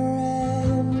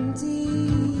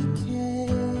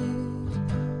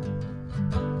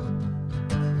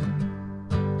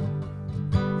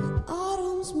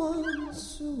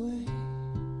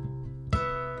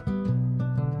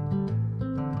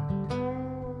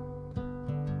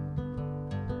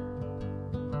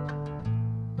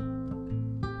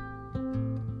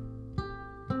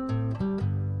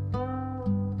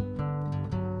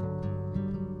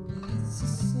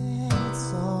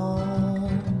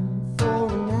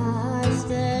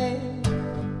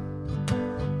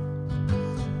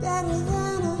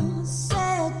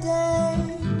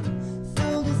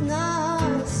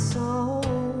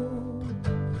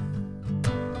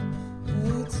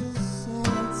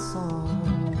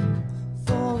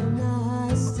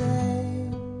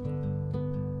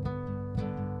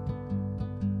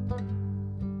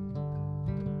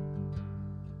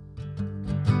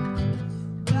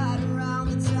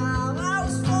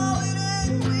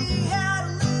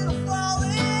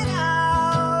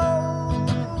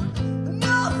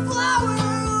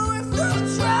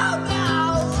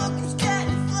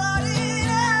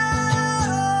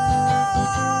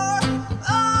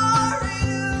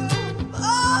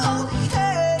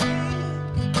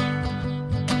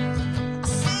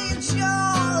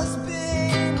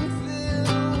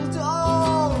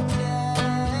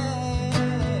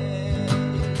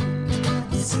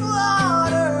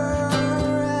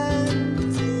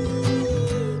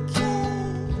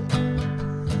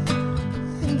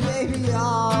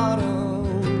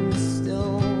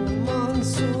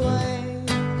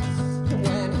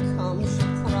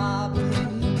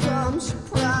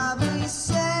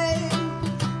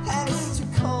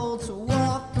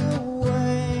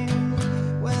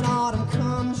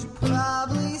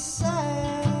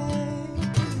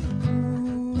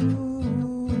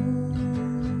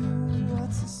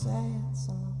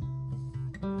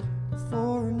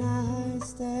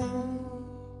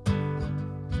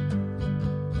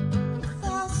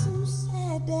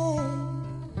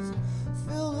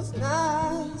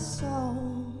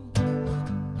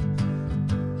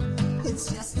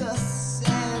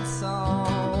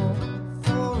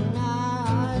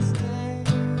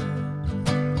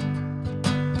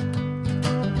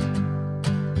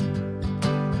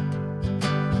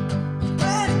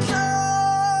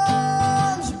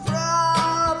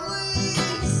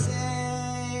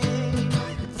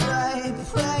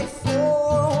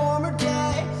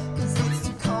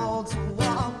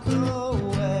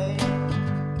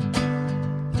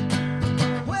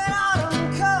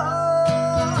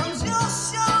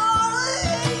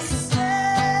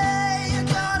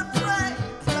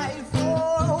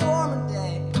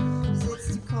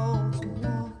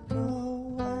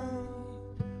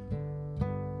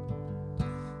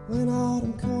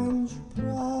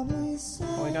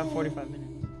 45 minutes.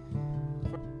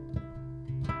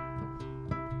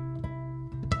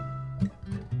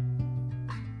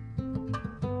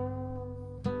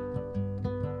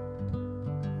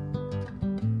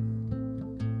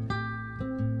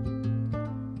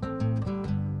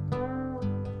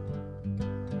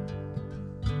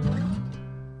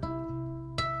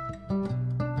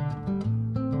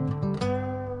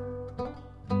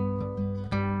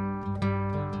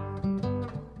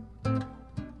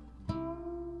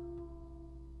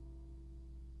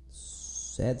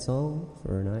 Sad song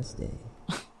for a nice day.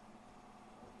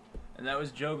 And that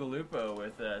was Joe Gallupo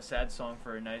with a Sad Song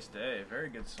for a Nice Day. Very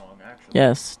good song, actually.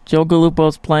 Yes, Joe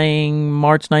Gallupo's playing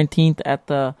March 19th at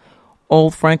the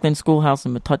Old Franklin Schoolhouse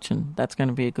in Metuchen. That's going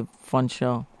to be a good, fun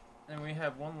show. And we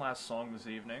have one last song this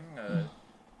evening.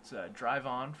 It's Drive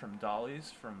On from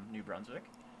Dolly's from New Brunswick.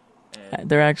 And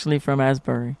They're actually from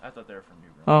Asbury. I thought they were from New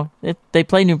Brunswick. Oh, they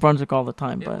play New Brunswick all the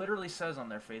time, It but literally says on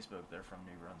their Facebook they're from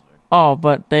New Brunswick. oh,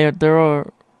 but they're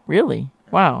really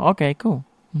wow. Okay, cool.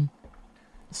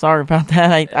 Sorry about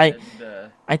that.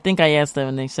 I think I asked them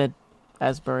and they said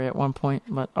Asbury at one point,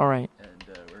 but all right. And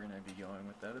we're going to be going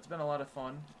with that. It's been a lot of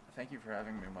fun. Thank you for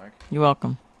having me, Mike. You're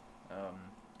welcome.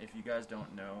 If you guys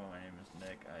don't know, my name is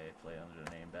Nick. I play under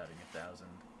the name Batting 1000.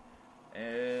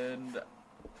 And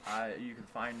you can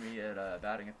find me at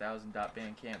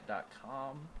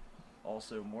batting1000.bandcamp.com.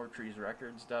 Also,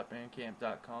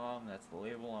 moretreesrecords.bandcamp.com. That's the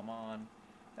label I'm on.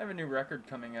 I have a new record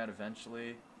coming out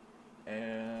eventually.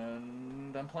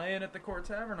 And I'm playing at the Court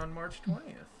Tavern on March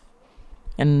 20th.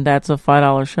 And that's a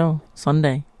 $5 show,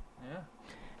 Sunday. Yeah.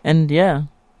 And yeah,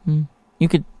 you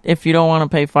could, if you don't want to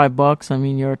pay $5, I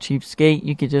mean, you're a cheapskate,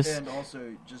 you could just... And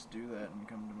also, just do that and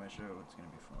come to my show. It's going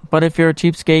to be fun. But if you're a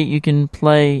cheapskate, you can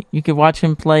watch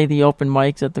him play the open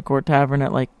mics at the Court Tavern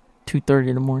at like 2:30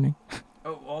 in the morning.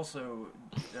 Oh, also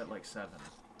at like 7.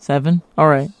 7? All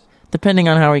right. Depending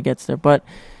on how he gets there. But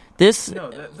this...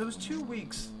 No, those 2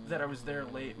 weeks that I was there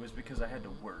late was because I had to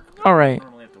work. All right. I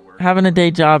normally have to work. Having a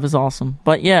day job is awesome.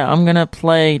 But yeah, I'm going to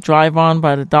play Drive On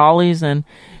by the Dollies, and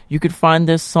you could find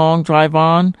this song, Drive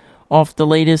On, off the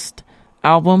latest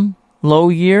album, Low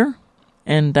Year,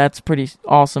 and that's pretty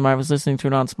awesome. I was listening to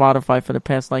it on Spotify for the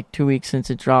past 2 weeks since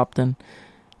it dropped, and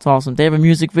it's awesome. They have a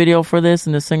music video for this,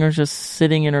 and the singer's just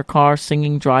sitting in her car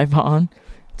singing Drive On.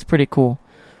 It's pretty cool.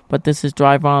 But this is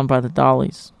Drive On by the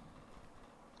Dollies.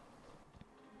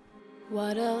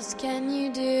 What else can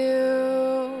you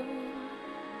do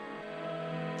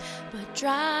but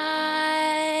drive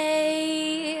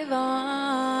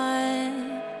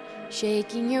on,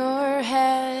 shaking your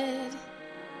head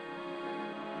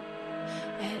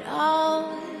at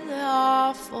all the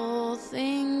awful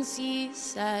things he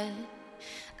said?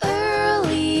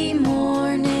 Early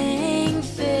morning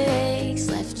fix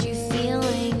left you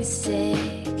feeling sick.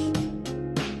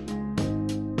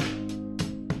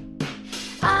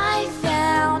 I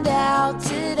found out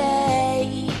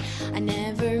today I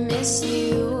never miss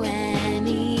you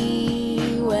anyway.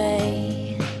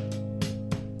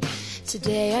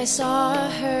 Today I saw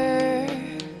her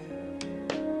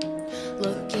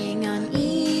looking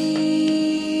uneasy,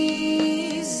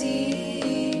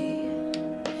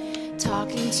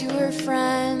 talking to her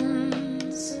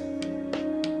friends.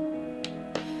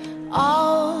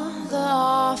 All the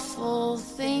awful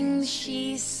things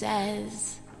she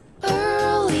says.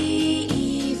 Early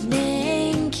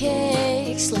evening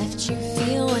kicks left you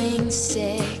feeling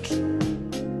sick.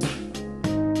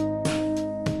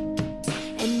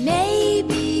 And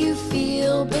maybe you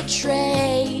feel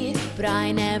betrayed, but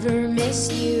I never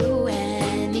miss you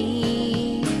anyway.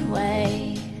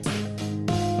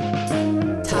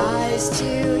 Ties to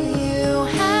you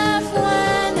have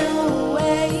went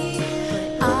away,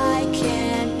 but I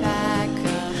can't back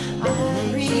up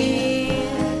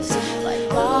memories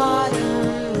like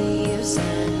autumn leaves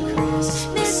and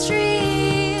Christmas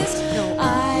trees. No,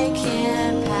 I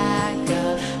can't pack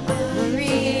up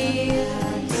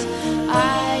memories.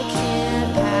 I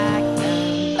can't pack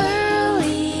them.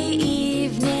 Early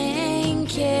evening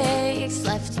kicks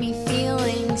left me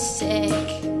feeling sick.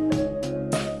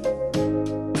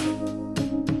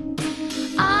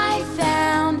 I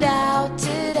found out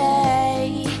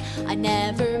today I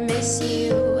never miss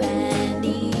you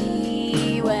anyway.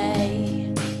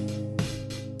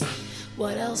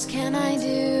 What else can I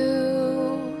do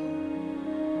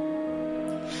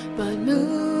but move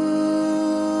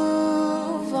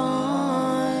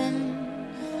on,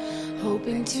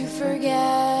 hoping to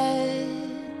forget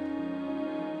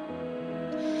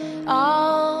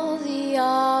all the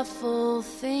awful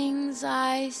things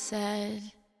I said.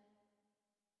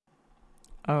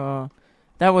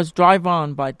 That was Drive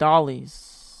On by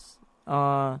Dollies.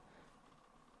 Low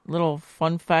little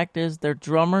fun fact is their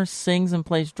drummer sings and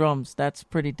plays drums. That's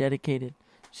pretty dedicated.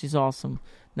 She's awesome.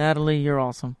 Natalie, you're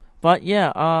awesome. But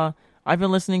yeah, I've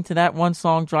been listening to that one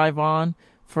song, Drive On,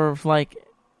 for like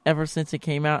ever since it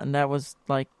came out, and that was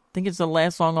like, I think it's the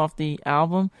last song off the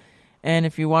album. And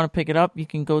if you want to pick it up, you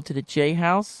can go to the J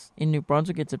House in New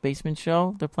Brunswick. It's a basement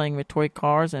show. They're playing with Toy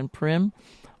Cars and Prim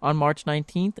on March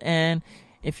 19th. And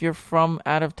if you're from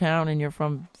out of town and you're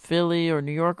from Philly or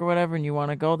New York or whatever and you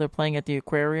want to go, they're playing at the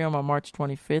Aquarium on March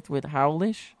 25th with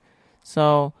Howlish.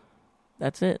 So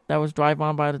that's it. That was Drive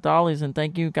On by the Dollies. And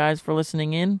thank you guys for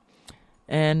listening in.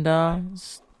 And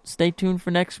stay tuned for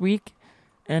next week.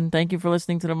 And thank you for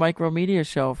listening to the MikeroMedia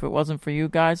Show. If it wasn't for you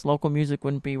guys, local music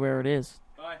wouldn't be where it is.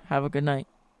 Have a good night.